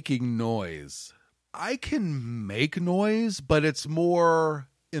making noise, I can make noise, but it's more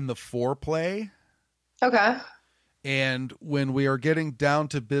in the foreplay. Okay. And when we are getting down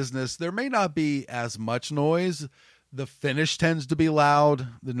to business, there may not be as much noise. The finish tends to be loud.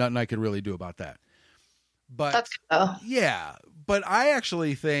 There's nothing I can really do about that. But That's good, though. yeah, but I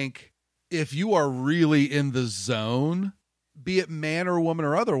actually think if you are really in the zone, be it man or woman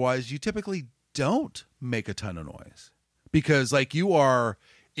or otherwise, you typically don't make a ton of noise because like you are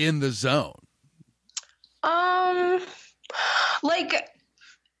in the zone. Like,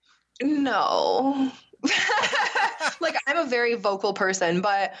 no. Like, I'm a very vocal person,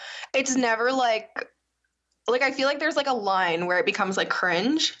 but it's never like I feel like there's like a line where it becomes like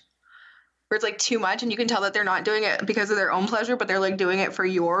cringe, where it's like too much and you can tell that they're not doing it because of their own pleasure, but they're like doing it for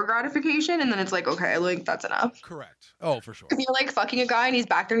your gratification. And then it's like, okay, like that's enough. Correct. Oh, for sure. If you're like fucking a guy and he's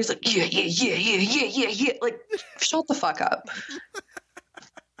back there and he's like, yeah. Like, shut the fuck up.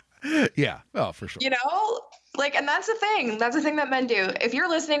 Yeah. Oh, for sure. You know? Like, and that's the thing. That's the thing that men do. If you're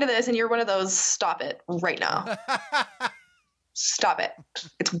listening to this and you're one of those, stop it right now. Stop it.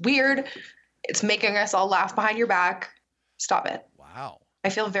 It's weird. It's making us all laugh behind your back. Stop it. Wow. I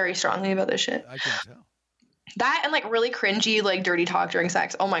feel very strongly about this shit. I can tell. That and like really cringy, like dirty talk during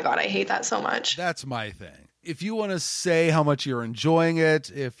sex. Oh my God, I hate that so much. That's my thing. If you want to say how much you're enjoying it,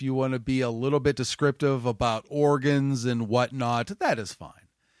 if you want to be a little bit descriptive about organs and whatnot, that is fine.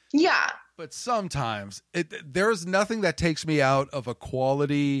 Yeah. But sometimes there's nothing that takes me out of a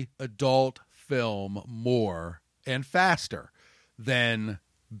quality adult film more and faster than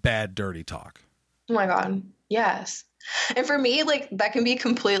bad dirty talk. Oh my God. Yes. And for me, like that can be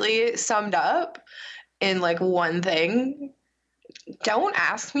completely summed up in like one thing. Don't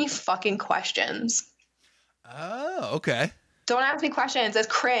ask me fucking questions. Oh, okay. Don't ask me questions. It's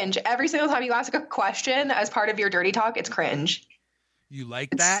cringe. Every single time you ask a question as part of your dirty talk, it's cringe. You like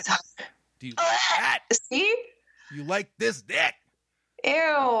that? Do you like that? See? You like this dick?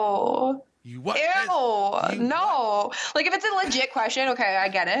 Ew. You what? Ew. No. Like if it's a legit question, okay, I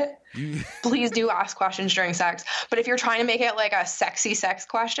get it. Please do ask questions during sex. But if you're trying to make it like a sexy sex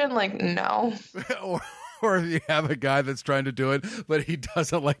question, like no. Or if you have a guy that's trying to do it, but he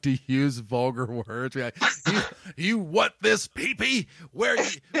doesn't like to use vulgar words. Like, you what this pee-pee? Where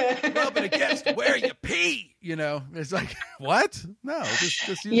you rub it against where you pee? You know, it's like, what? No,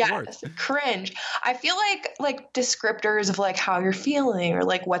 just use words. Cringe. I feel like descriptors of like how you're feeling or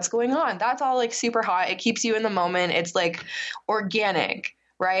like what's going on. That's all like super hot. It keeps you in the moment. It's like organic,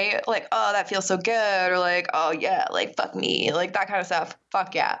 right? Like, oh, that feels so good. Or like, oh yeah, like fuck me. Like that kind of stuff.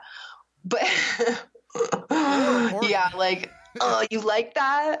 Fuck yeah. But yeah, like, oh, you like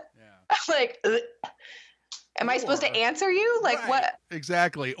that? Yeah. Like, am I supposed to answer you? Like, right. What?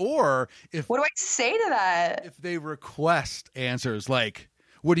 Exactly. Or what do I say to that? If they request answers like,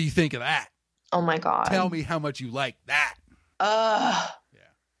 what do you think of that? Oh my God. Tell me how much you like that. Yeah.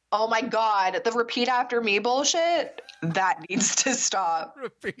 Oh my God. The repeat after me bullshit, that needs to stop.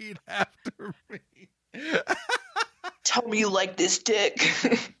 Repeat after me. Tell me you like this dick.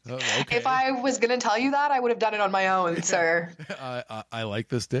 Oh, okay. If I was going to tell you that, I would have done it on my own, sir. I like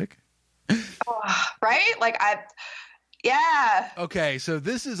this dick. Right? Like, yeah. Okay, so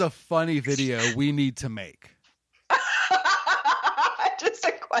this is a funny video we need to make. Just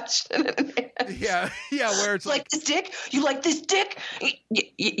a question and an answer. Yeah, where it's like this dick? You like this dick?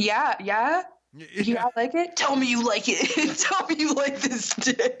 Yeah. Yeah, I like it. Tell me you like it. Tell me you like this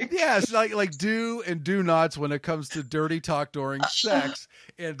dick. Yeah, it's like do and do nots when it comes to dirty talk during sex.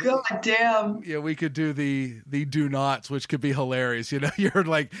 And God damn. Yeah, we could do the do nots, which could be hilarious. You know,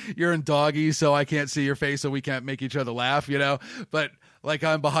 you're in doggy, so I can't see your face, so we can't make each other laugh. You know, but like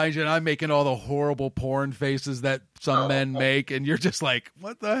I'm behind you and I'm making all the horrible porn faces that some men make, and you're just like,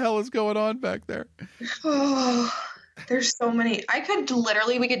 what the hell is going on back there? Oh. There's so many. We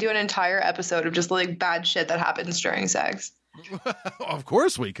could do an entire episode of just like bad shit that happens during sex. Of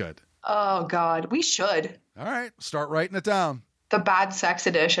course we could. Oh God, we should. All right, start writing it down. The bad sex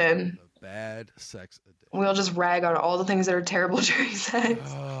edition. The bad sex edition. We'll just rag on all the things that are terrible during sex.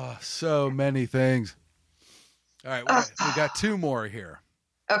 Oh, so many things. All right, we got two more here.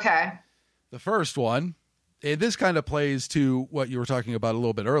 Okay. The first one, and this kind of plays to what you were talking about a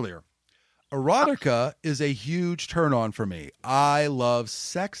little bit earlier. Erotica is a huge turn on for me. I love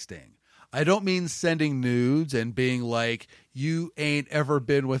sexting. I don't mean sending nudes and being like, you ain't ever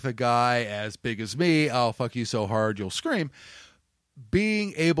been with a guy as big as me. I'll fuck you so hard you'll scream.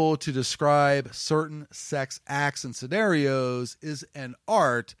 Being able to describe certain sex acts and scenarios is an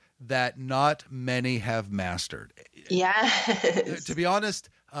art that not many have mastered. Yes. To be honest,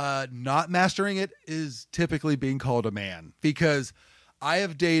 not mastering it is typically being called a man, because I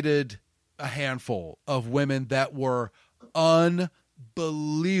have dated a handful of women that were unbelievable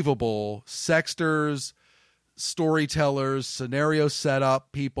sexters, storytellers, scenario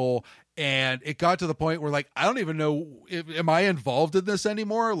setup people. And it got to the point where, like, I don't even know, am I involved in this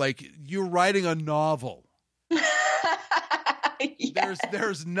anymore? Like, you're writing a novel. Yes.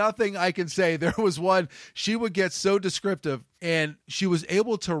 There's nothing I can say. There was one, she would get so descriptive and she was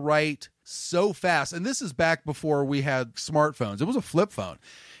able to write so fast. And this is back before we had smartphones. It was a flip phone.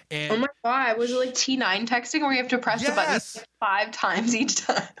 And oh my God, was it like T9 texting where you have to press the button like 5 times each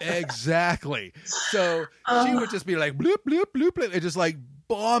time? Exactly. So she would just be like, bloop, bloop, bloop, bloop, and just like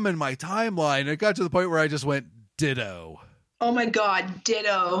bombing my timeline. It got to the point where I just went, ditto. Oh my God,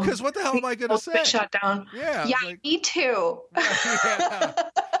 ditto. Because what the hell am I going to say? Shut down. Yeah. Yeah, like, me too.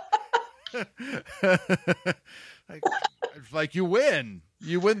 like you win.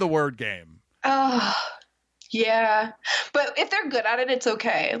 You win the word game. Oh, yeah. But if they're good at it, it's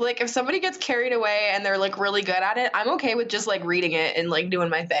okay. Like if somebody gets carried away and they're like really good at it, I'm okay with just like reading it and like doing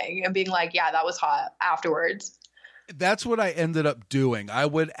my thing and being like, yeah, that was hot afterwards. That's what I ended up doing. I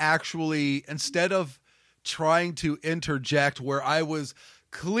would actually, instead of trying to interject where I was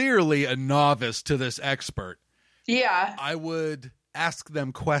clearly a novice to this expert, yeah, I would ask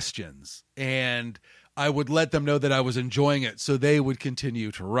them questions and I would let them know that I was enjoying it so they would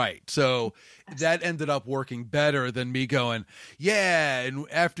continue to write. So that ended up working better than me going, yeah, and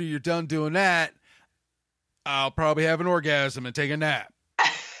after you're done doing that, I'll probably have an orgasm and take a nap.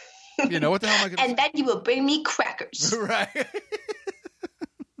 You know, what the hell am I going to And then you will bring me crackers. Right.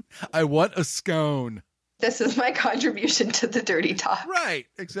 I want a scone. This is my contribution to the dirty talk. Right,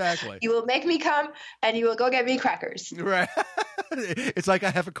 exactly. You will make me come and you will go get me crackers. Right. It's like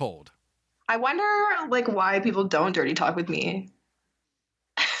I have a cold. I wonder, like, why people don't dirty talk with me.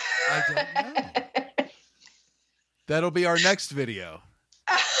 I don't know. That'll be our next video.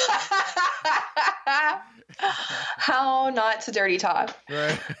 How not to dirty talk.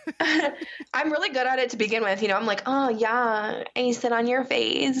 Right. I'm really good at it to begin with. You know, I'm like, oh, yeah, I sit on your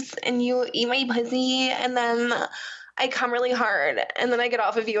face and you eat my pussy and then I come really hard and then I get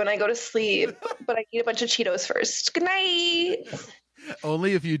off of you and I go to sleep. But I eat a bunch of Cheetos first. Good night.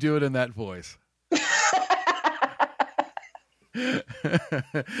 Only if you do it in that voice.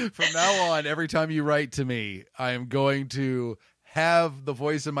 From now on, every time you write to me, I am going to have the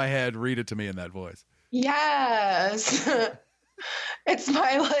voice in my head read it to me in that voice. Yes. It's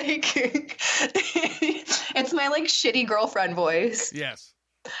my like shitty girlfriend voice. Yes.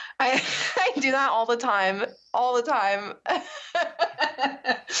 I do that all the time.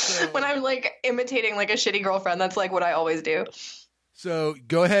 When I'm like imitating like a shitty girlfriend, that's like what I always do. So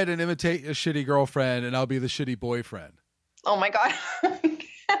go ahead and imitate a shitty girlfriend and I'll be the shitty boyfriend. Oh my God.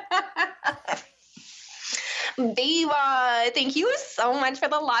 Diva, thank you so much for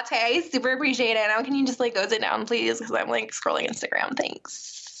the latte. I super appreciate it. Now can you just like go sit down, please? Because I'm like scrolling Instagram.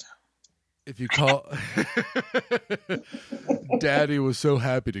 Thanks. If you call, Daddy was so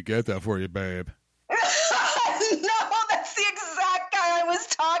happy to get that for you, babe. No, that's the exact guy I was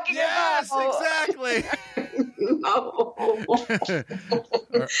talking about. Yes, exactly. No.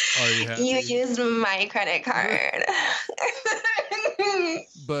 Are you happy? You used my credit card.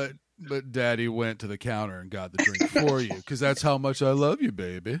 But Daddy went to the counter and got the drink for you because that's how much I love you,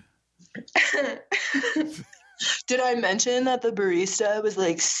 baby. Did I mention that the barista was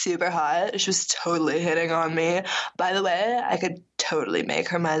like super hot? She was totally hitting on me. By the way, I could totally make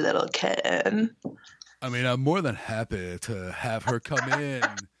her my little kitten. I mean, I'm more than happy to have her come in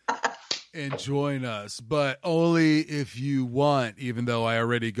and join us, but only if you want, even though I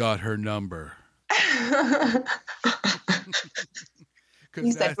already got her number.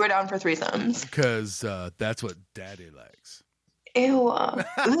 You said we're down for threesomes. Because that's what Daddy likes. Ew.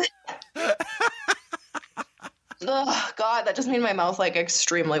 Oh, God, that just made my mouth like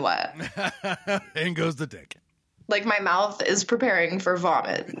extremely wet. In goes the dick. Like my mouth is preparing for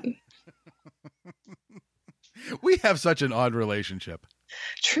vomit. We have such an odd relationship.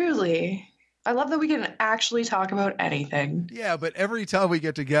 Truly. I love that we can actually talk about anything. Yeah, but every time we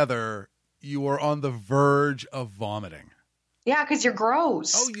get together, you are on the verge of vomiting. Yeah, because you're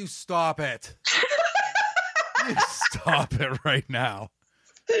gross. Oh, you stop it. You stop it right now.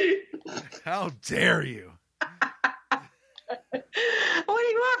 How dare you? What do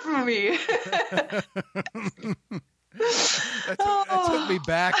you want from me? That took me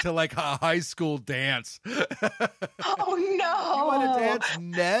back to like a high school dance. Oh, no. You want to dance?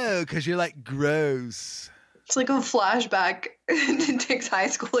 No, because you're like gross. It's like a flashback to Dick's high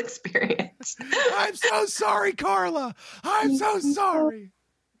school experience. I'm so sorry, Carla. I'm so sorry.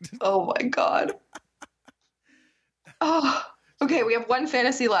 Oh, my God. Oh, okay. We have one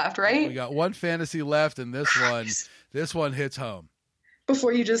fantasy left, right? We got one fantasy left, and this one hits home.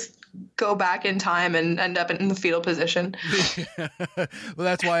 Before you just go back in time and end up in the fetal position. Well,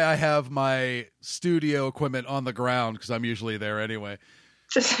 that's why I have my studio equipment on the ground, because I'm usually there anyway.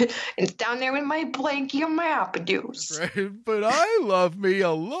 It's down there with my blankie and my appadoos. Right? But I love me a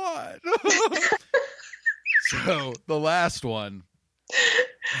lot. So the last one.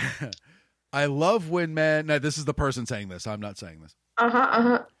 I love when men. Now, this is the person saying this. I'm not saying this.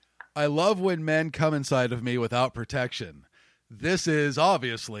 I love when men come inside of me without protection. This is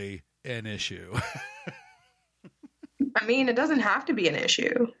obviously an issue. I mean, it doesn't have to be an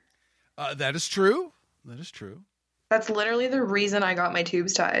issue. That is true. That is true. That's literally the reason I got my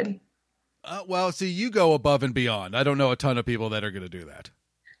tubes tied. Well, see, you go above and beyond. I don't know a ton of people that are going to do that.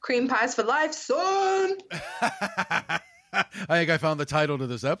 Cream pies for life, son. I think I found the title to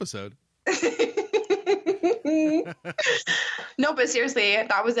this episode. No, but seriously,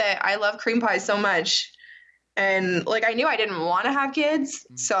 that was it. I love cream pies so much. And like, I knew I didn't want to have kids.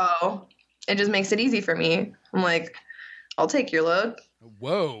 So it just makes it easy for me. I'm like, I'll take your load.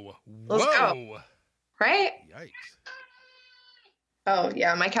 Whoa. Let's go. Right? Yikes. Oh,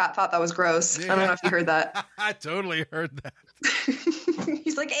 yeah. My cat thought that was gross. Yeah. I don't know if you heard that. I totally heard that.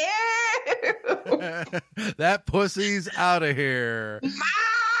 He's like, ew. That pussy's out of here.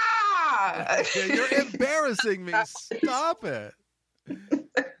 Ma! You're embarrassing me. Stop it.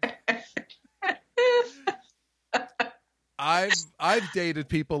 I've dated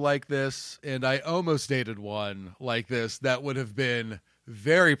people like this, and I almost dated one like this that would have been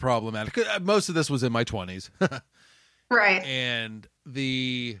very problematic. Most of this was in my 20s. Right. And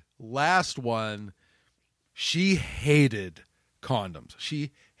the last one, she hated condoms.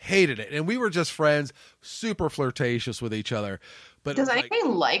 She hated it. And we were just friends, super flirtatious with each other. But does anybody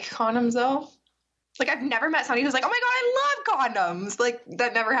like condoms, though? Like, I've never met somebody who's like, oh my God, I love condoms. Like,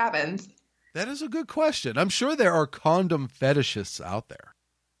 that never happens. That is a good question. I'm sure there are condom fetishists out there.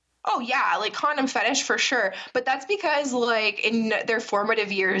 Oh, yeah, like condom fetish for sure. But that's because, like, in their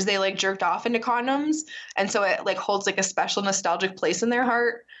formative years, they, like, jerked off into condoms. And so it, like, holds, like, a special nostalgic place in their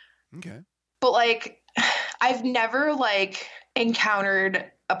heart. Okay. But, like, I've never, like,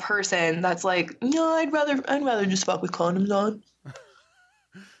 encountered a person that's like, no, I'd rather just fuck with condoms on.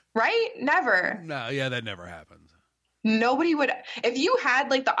 Right? Never. No, yeah, that never happens. Nobody would. If you had,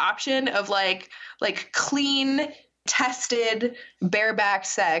 like, the option of, like clean, tested, bareback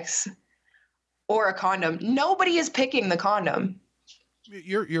sex or a condom, nobody is picking the condom.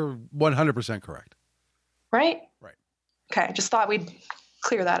 You're 100% correct. Right? Right. Okay, just thought we'd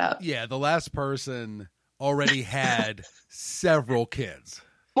clear that up. Yeah, the last person already had several kids.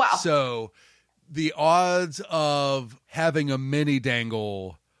 Wow. So the odds of having a mini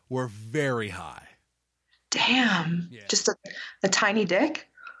dangle were very high. Damn. Yeah. Just a tiny dick?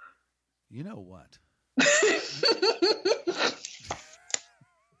 You know what?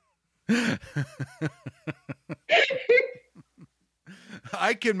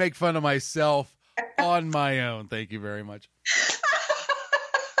 I can make fun of myself on my own. Thank you very much.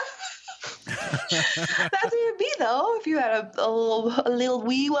 That's what it'd be though if you had a little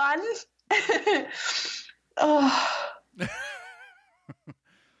wee one. Oh,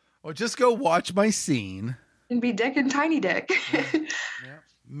 Well, just go watch my scene. it'd be Dick and Tiny Dick. Yeah.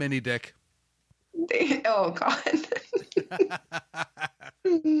 Mini Dick. Oh God.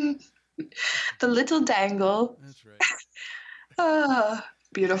 The little dangle. That's right. Ah,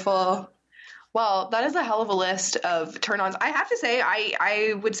 beautiful. Well, that is a hell of a list of turn-ons. I have to say,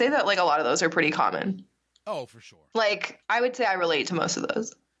 I would say that like a lot of those are pretty common. Oh, for sure. Like, I would say I relate to most of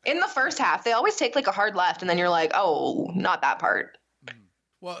those. In the first half, they always take like a hard left, and then you're like, oh, not that part.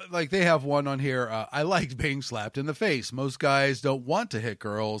 Well, like they have one on here. I liked being slapped in the face. Most guys don't want to hit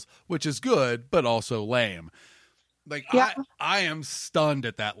girls, which is good, but also lame. Like Yeah. I am stunned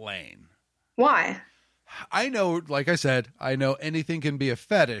at that lane. Why? I know, like I said, I know anything can be a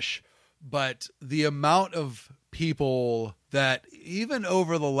fetish, but the amount of people that even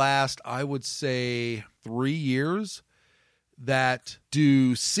over the last, I would say 3 years, that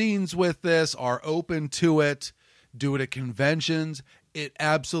do scenes with this, are open to it, do it at conventions, it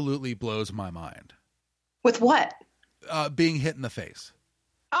absolutely blows my mind. With what? Being hit in the face.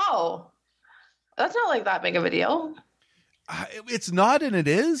 Oh, that's not like that big of a deal. It's not, and it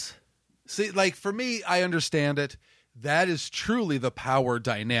is. See, like for me, I understand it. That is truly the power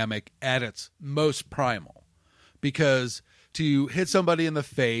dynamic at its most primal, because to hit somebody in the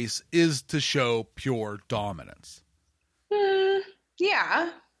face is to show pure dominance. Yeah.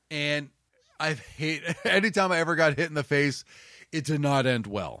 And anytime I ever got hit in the face, it did not end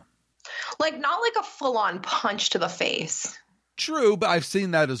well. Like, not like a full-on punch to the face. True, but I've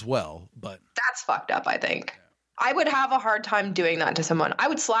seen that as well. But That's fucked up, I think. I would have a hard time doing that to someone. I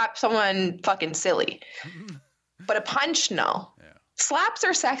would slap someone fucking silly. But a punch, no. Yeah. Slaps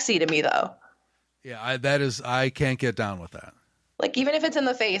are sexy to me, though. yeah, I can't get down with that. Like, even if it's in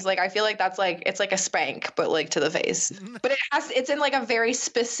the face, like, I feel like that's like, it's like a spank, but like to the face. But it's in like a very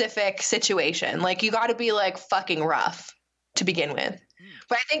specific situation. Like, you got to be like fucking rough to begin with.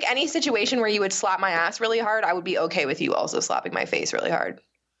 But I think any situation where you would slap my ass really hard, I would be okay with you also slapping my face really hard.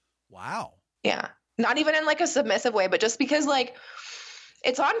 Wow. Yeah. Not even in like a submissive way, but just because like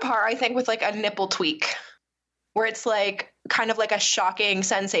it's on par, I think, with like a nipple tweak where it's like kind of like a shocking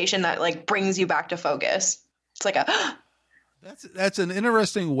sensation that like brings you back to focus. It's like a That's an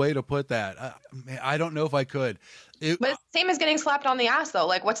interesting way to put that. I don't know if I could. but it's the same as getting slapped on the ass though.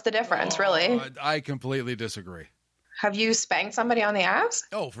 Like, what's the difference, really? I completely disagree. Have you spanked somebody on the ass?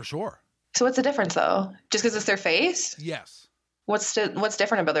 Oh, for sure. So what's the difference though? Just because it's their face? Yes, What's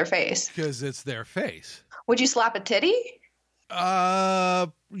different about their face? because it's their face. Would you slap a titty?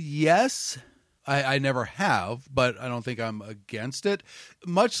 Yes. I never have, but I don't think I'm against it.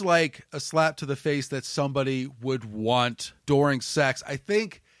 Much like a slap to the face that somebody would want during sex, I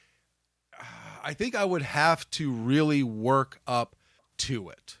think I would have to really work up to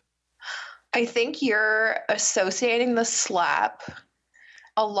it. I think you're associating the slap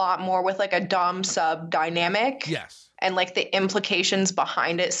a lot more with like a dom sub dynamic. Yes. And like the implications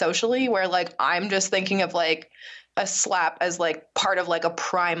behind it socially, where like I'm just thinking of like a slap as like part of like a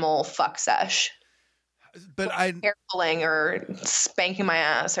primal fuck sesh. But Hair pulling or spanking my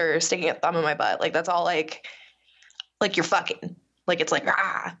ass or sticking a thumb in my butt. Like that's all like you're fucking. Like it's like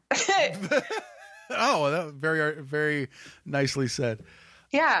ah. Oh, that was very, very nicely said.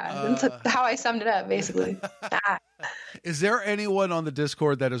 Yeah, that's how I summed it up basically. Ah. Is there anyone on the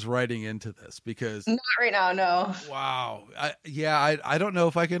Discord that is writing into this? Because Not right now, no. wow, I don't know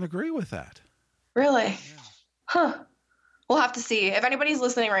if I can agree with that. Really? Huh. We'll have to see. If anybody's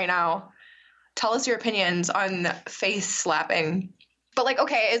listening right now, tell us your opinions on face slapping. But like,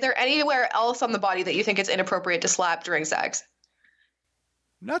 okay, is there anywhere else on the body that you think it's inappropriate to slap during sex?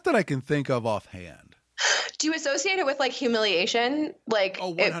 Not that I can think of offhand. Do you associate it with like humiliation? Like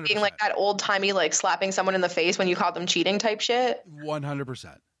Oh, it 100%. being like that old timey like slapping someone in the face when you caught them cheating type shit?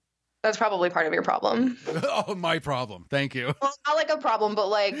 100%. That's probably part of your problem. Oh, my problem. Thank you. Well, not like a problem, but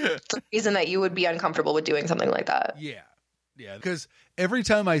like the reason that you would be uncomfortable with doing something like that. Yeah. Because every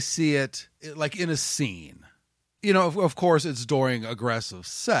time I see it, like in a scene, you know, of course it's during aggressive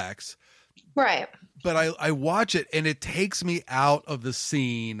sex, Right. but I watch it and it takes me out of the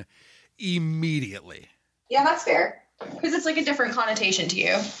scene immediately. Yeah, that's fair. Because it's like a different connotation to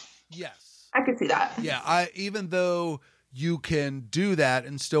you. Yes. I could see that. Yeah. Even though you can do that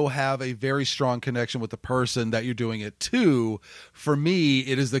and still have a very strong connection with the person that you're doing it to, for me,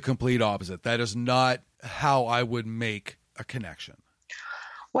 it is the complete opposite. That is not how I would make a connection.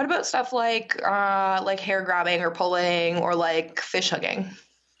 What about stuff like hair grabbing or pulling or like fish hooking?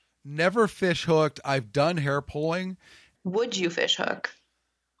 Never fish hooked. I've done hair pulling. Would you fish hook?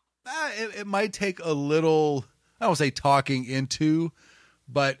 It might take a little, I don't say talking into,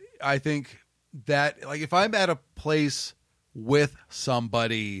 but I think that like if I'm at a place with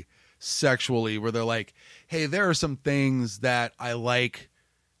somebody sexually where they're like, hey, there are some things that I like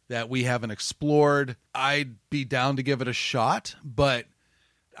that we haven't explored, I'd be down to give it a shot, but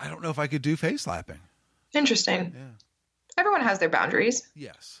I don't know if I could do face slapping. Interesting. Yeah. Everyone has their boundaries.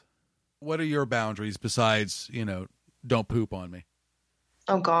 Yes. What are your boundaries besides, don't poop on me?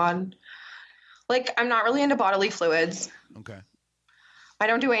 Oh, God. Like, I'm not really into bodily fluids. Okay. I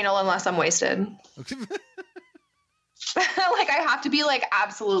don't do anal unless I'm wasted. Okay. Like, I have to be, like,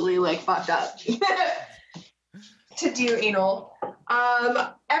 absolutely, like, fucked up to do anal.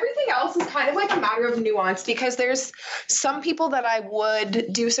 Everything else is kind of like a matter of nuance because there's some people that I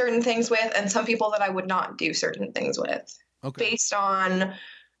would do certain things with and some people that I would not do certain things with. Okay. Based on,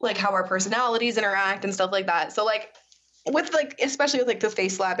 like, how our personalities interact and stuff like that. So, like, with, like, especially with, like, the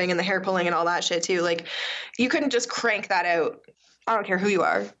face slapping and the hair pulling and all that shit, too, like, you couldn't just crank that out. I don't care who you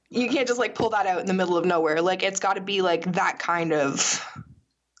are. You can't just, like, pull that out in the middle of nowhere. Like, it's got to be, like, that kind of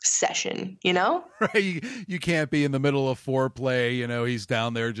session, you know? Right. You can't be in the middle of foreplay. He's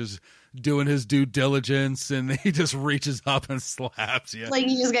down there just doing his due diligence and he just reaches up and slaps you. Like,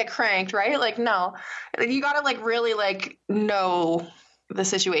 you just get cranked, right? Like, no. You got to, like, really, like, know the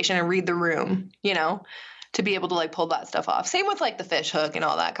situation and read the room, to be able to, like, pull that stuff off. Same with, like, the fish hook and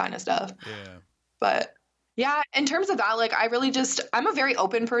all that kind of stuff. Yeah. But yeah, in terms of that, like, I'm a very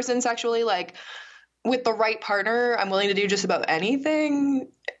open person sexually. Like, with the right partner, I'm willing to do just about anything.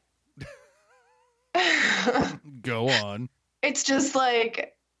 Go on. It's just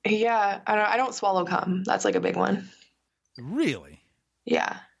like, yeah, I don't swallow cum. That's like a big one. Really?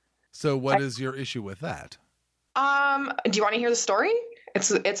 Yeah. So what is your issue with that? Do you want to hear the story?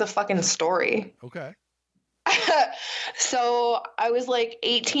 It's a fucking story. Okay. So I was like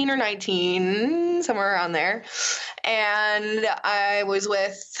 18 or 19, somewhere around there. And I was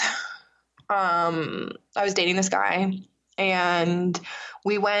I was dating this guy and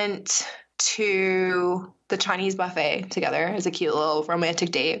we went to the Chinese buffet together as a cute little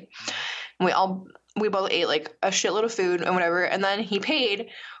romantic date. And we both ate like a shitload of food and whatever. And then he paid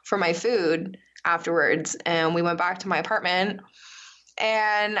for my food afterwards. And we went back to my apartment.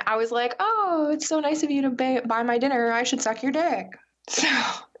 And I was like, oh, it's so nice of you to buy my dinner. I should suck your dick. So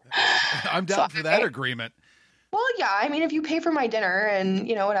I'm down for that agreement. Well, yeah. I mean, if you pay for my dinner and,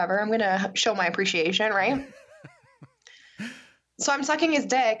 whatever, I'm going to show my appreciation, right? So I'm sucking his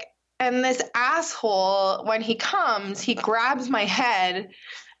dick. And this asshole, when he comes, he grabs my head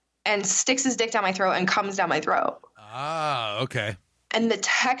and sticks his dick down my throat and comes down my throat. Ah, okay. And the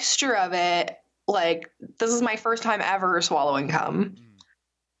texture of it, like, this is my first time ever swallowing cum.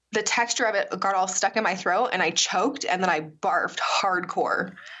 The texture of it got all stuck in my throat and I choked and then I barfed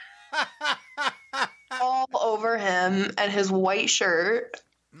hardcore. All over him and his white shirt.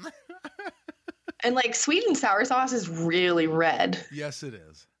 And, like, sweet and sour sauce is really red. Yes, it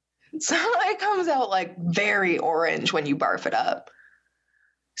is. So it comes out, like, very orange when you barf it up.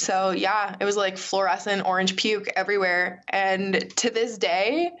 So, yeah, it was, like, fluorescent orange puke everywhere. And to this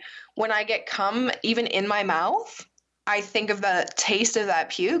day, when I get cum, even in my mouth, I think of the taste of that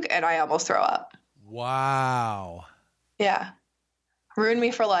puke and I almost throw up. Wow. Yeah. Ruined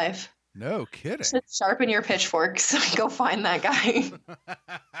me for life. No kidding. So sharpen your pitchforks. Go find that guy.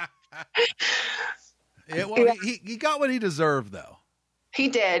 Yeah, he got what he deserved, though. He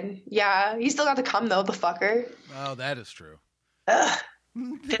did. Yeah. He still got to come, though, the fucker. Oh, that is true. Ugh.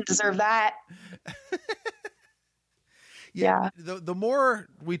 Didn't deserve that. Yeah. The more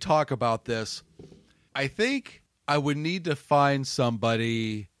we talk about this, I think I would need to find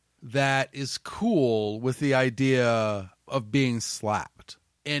somebody that is cool with the idea of being slapped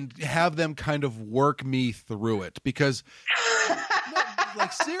and have them kind of work me through it because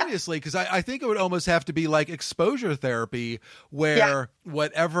like seriously, because I think it would almost have to be like exposure therapy where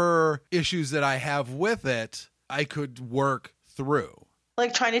whatever issues that I have with it, I could work through.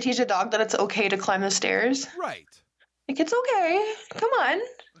 Like trying to teach a dog that it's okay to climb the stairs. Right. Like, it's okay. Come on.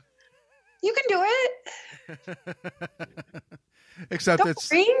 You can do it.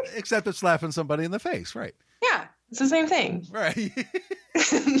 Except it's slapping somebody in the face, right? Yeah, it's the same thing. Right.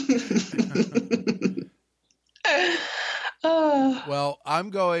 Well,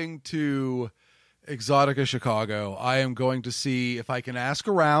 I'm going to Exotica Chicago. I am going to see if I can ask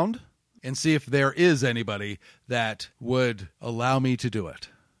around and see if there is anybody that would allow me to do it.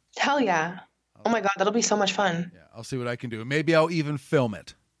 Hell yeah. Oh my God, that'll be so much fun. Yeah, I'll see what I can do. Maybe I'll even film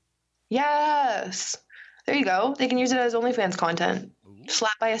it. Yes. There you go. They can use it as OnlyFans content. Ooh.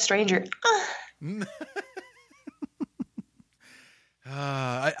 Slapped by a stranger.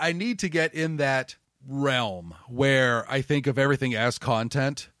 I need to get in that realm where I think of everything as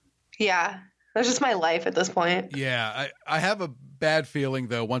content. Yeah. That's just my life at this point. Yeah. I have a bad feeling,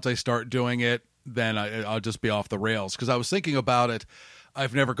 though, once I start doing it, then I'll just be off the rails. Because I was thinking about it.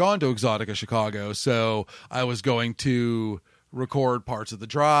 I've never gone to Exotica Chicago, so I was going to record parts of the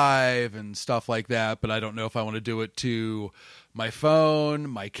drive and stuff like that, but I don't know if I want to do it to my phone,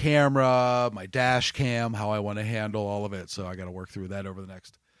 my camera, my dash cam, how I want to handle all of it. So I got to work through that over the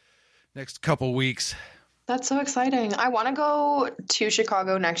next couple weeks. That's so exciting. I want to go to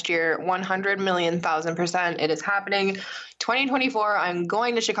Chicago next year. 100,000,000%. It is happening. 2024. I'm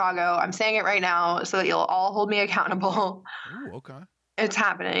going to Chicago. I'm saying it right now so that you'll all hold me accountable. Ooh, okay. It's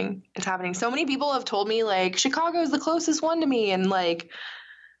happening. It's happening. So many people have told me, like, Chicago is the closest one to me, and, like,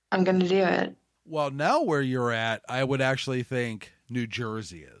 I'm going to do it. Well, now where you're at, I would actually think New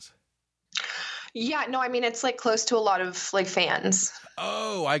Jersey is. Yeah, no, I mean, it's, like, close to a lot of, like, fans.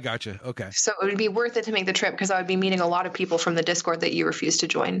 Oh, I gotcha. Okay. So it would be worth it to make the trip because I would be meeting a lot of people from the Discord that you refuse to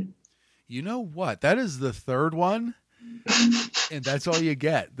join. You know what? That is the third one, and that's all you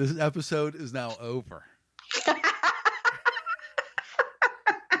get. This episode is now over.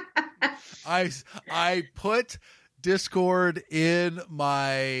 I put Discord in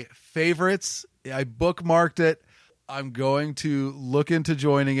my favorites. I bookmarked it. I'm going to look into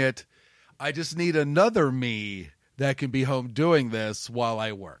joining it. I just need another me that can be home doing this while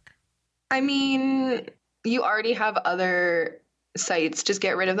I work. I mean, you already have other sites. Just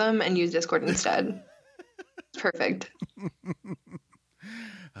get rid of them and use Discord instead. Perfect.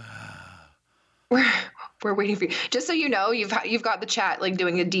 We're waiting for you. Just so you know, you've got the chat like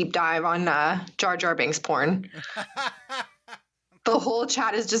doing a deep dive on Jar Jar Binks porn. The whole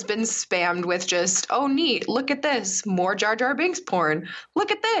chat has just been spammed with just, oh, neat. Look at this. More Jar Jar Binks porn.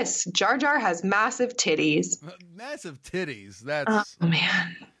 Look at this. Jar Jar has massive titties. Massive titties. That's. Oh,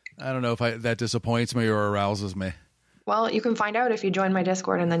 man. I don't know if that disappoints me or arouses me. Well, you can find out if you join my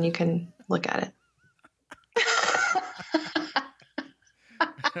Discord and then you can look at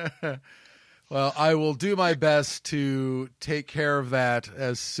it. Well, I will do my best to take care of that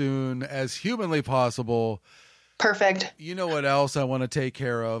as soon as humanly possible. Perfect. You know what else I want to take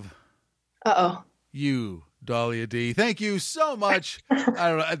care of? Uh-oh. You, Dahlia D. Thank you so much. I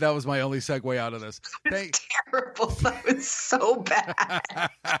don't know. That was my only segue out of this. Terrible. That was so bad.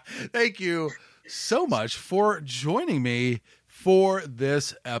 Thank you so much for joining me for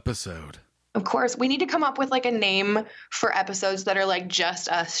this episode. Of course. We need to come up with like a name for episodes that are like just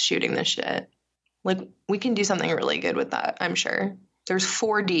us shooting this shit. Like we can do something really good with that, I'm sure. There's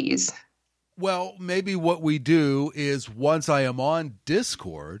 4 Ds. Well, maybe what we do is once I am on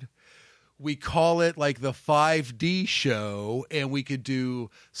Discord, we call it like the 5D show, and we could do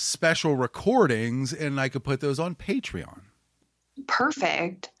special recordings, and I could put those on Patreon.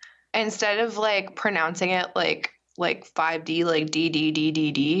 Perfect. Instead of like pronouncing it like 5D, like D,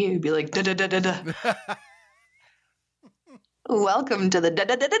 it'd be like da da da da da. Welcome to the da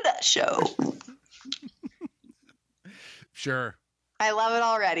da da da da show. Sure. I love it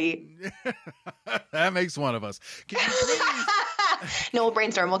already. That makes one of us. Can you please? No, we'll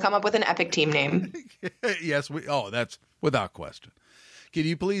brainstorm. We'll come up with an epic team name. Yes. That's without question. Can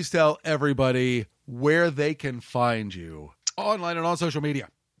you please tell everybody where they can find you online and on social media?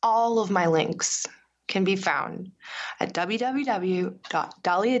 All of my links can be found at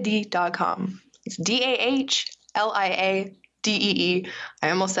www.dahliad.com. It's DAHLIADEE. I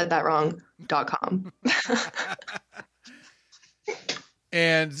almost said that wrong. .com.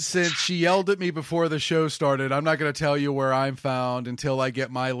 And since she yelled at me before the show started, I'm not going to tell you where I'm found until I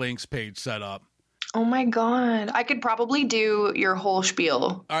get my links page set up. Oh my God. I could probably do your whole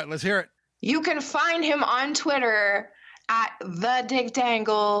spiel. All right, let's hear it. You can find him on Twitter at the Dick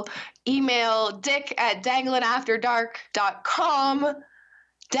Dangle. Email dick@danglinafterdark.com.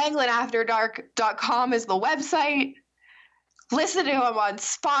 Danglinafterdark.com is the website. Listen to him on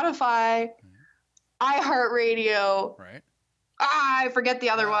Spotify, iHeartRadio. Right. I forget the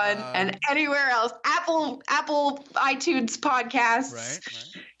other one. And anywhere else. Apple iTunes podcasts. Right.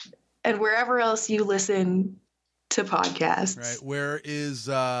 And wherever else you listen to podcasts. Right. Where is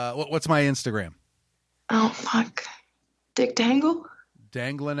what's my Instagram? Oh fuck. Dick Dangle?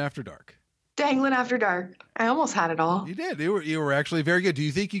 Dangling After Dark. Dangling After Dark. I almost had it all. You did. You were actually very good. Do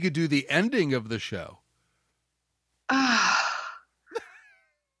you think you could do the ending of the show?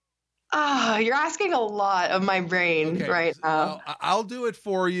 You're asking a lot of my brain right now. I'll do it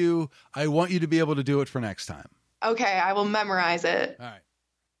for you. I want you to be able to do it for next time. Okay, I will memorize it. All right.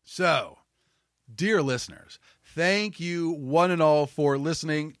 So, dear listeners, thank you one and all for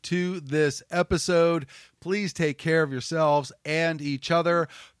listening to this episode. Please take care of yourselves and each other.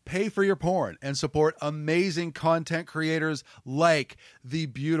 Pay for your porn and support amazing content creators like the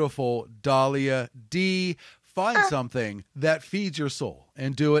beautiful Dahlia D. Find something that feeds your soul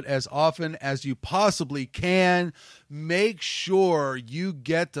and do it as often as you possibly can. Make sure you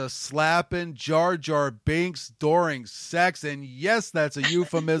get to slapping Jar Jar Binks during sex. And yes, that's a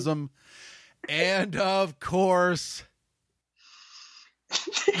euphemism. And of course,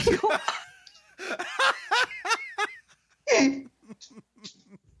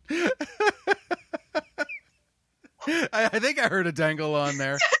 I think I heard a dangle on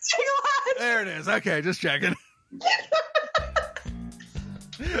there. There it is. Okay, just checking.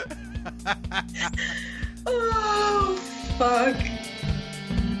 Oh, fuck.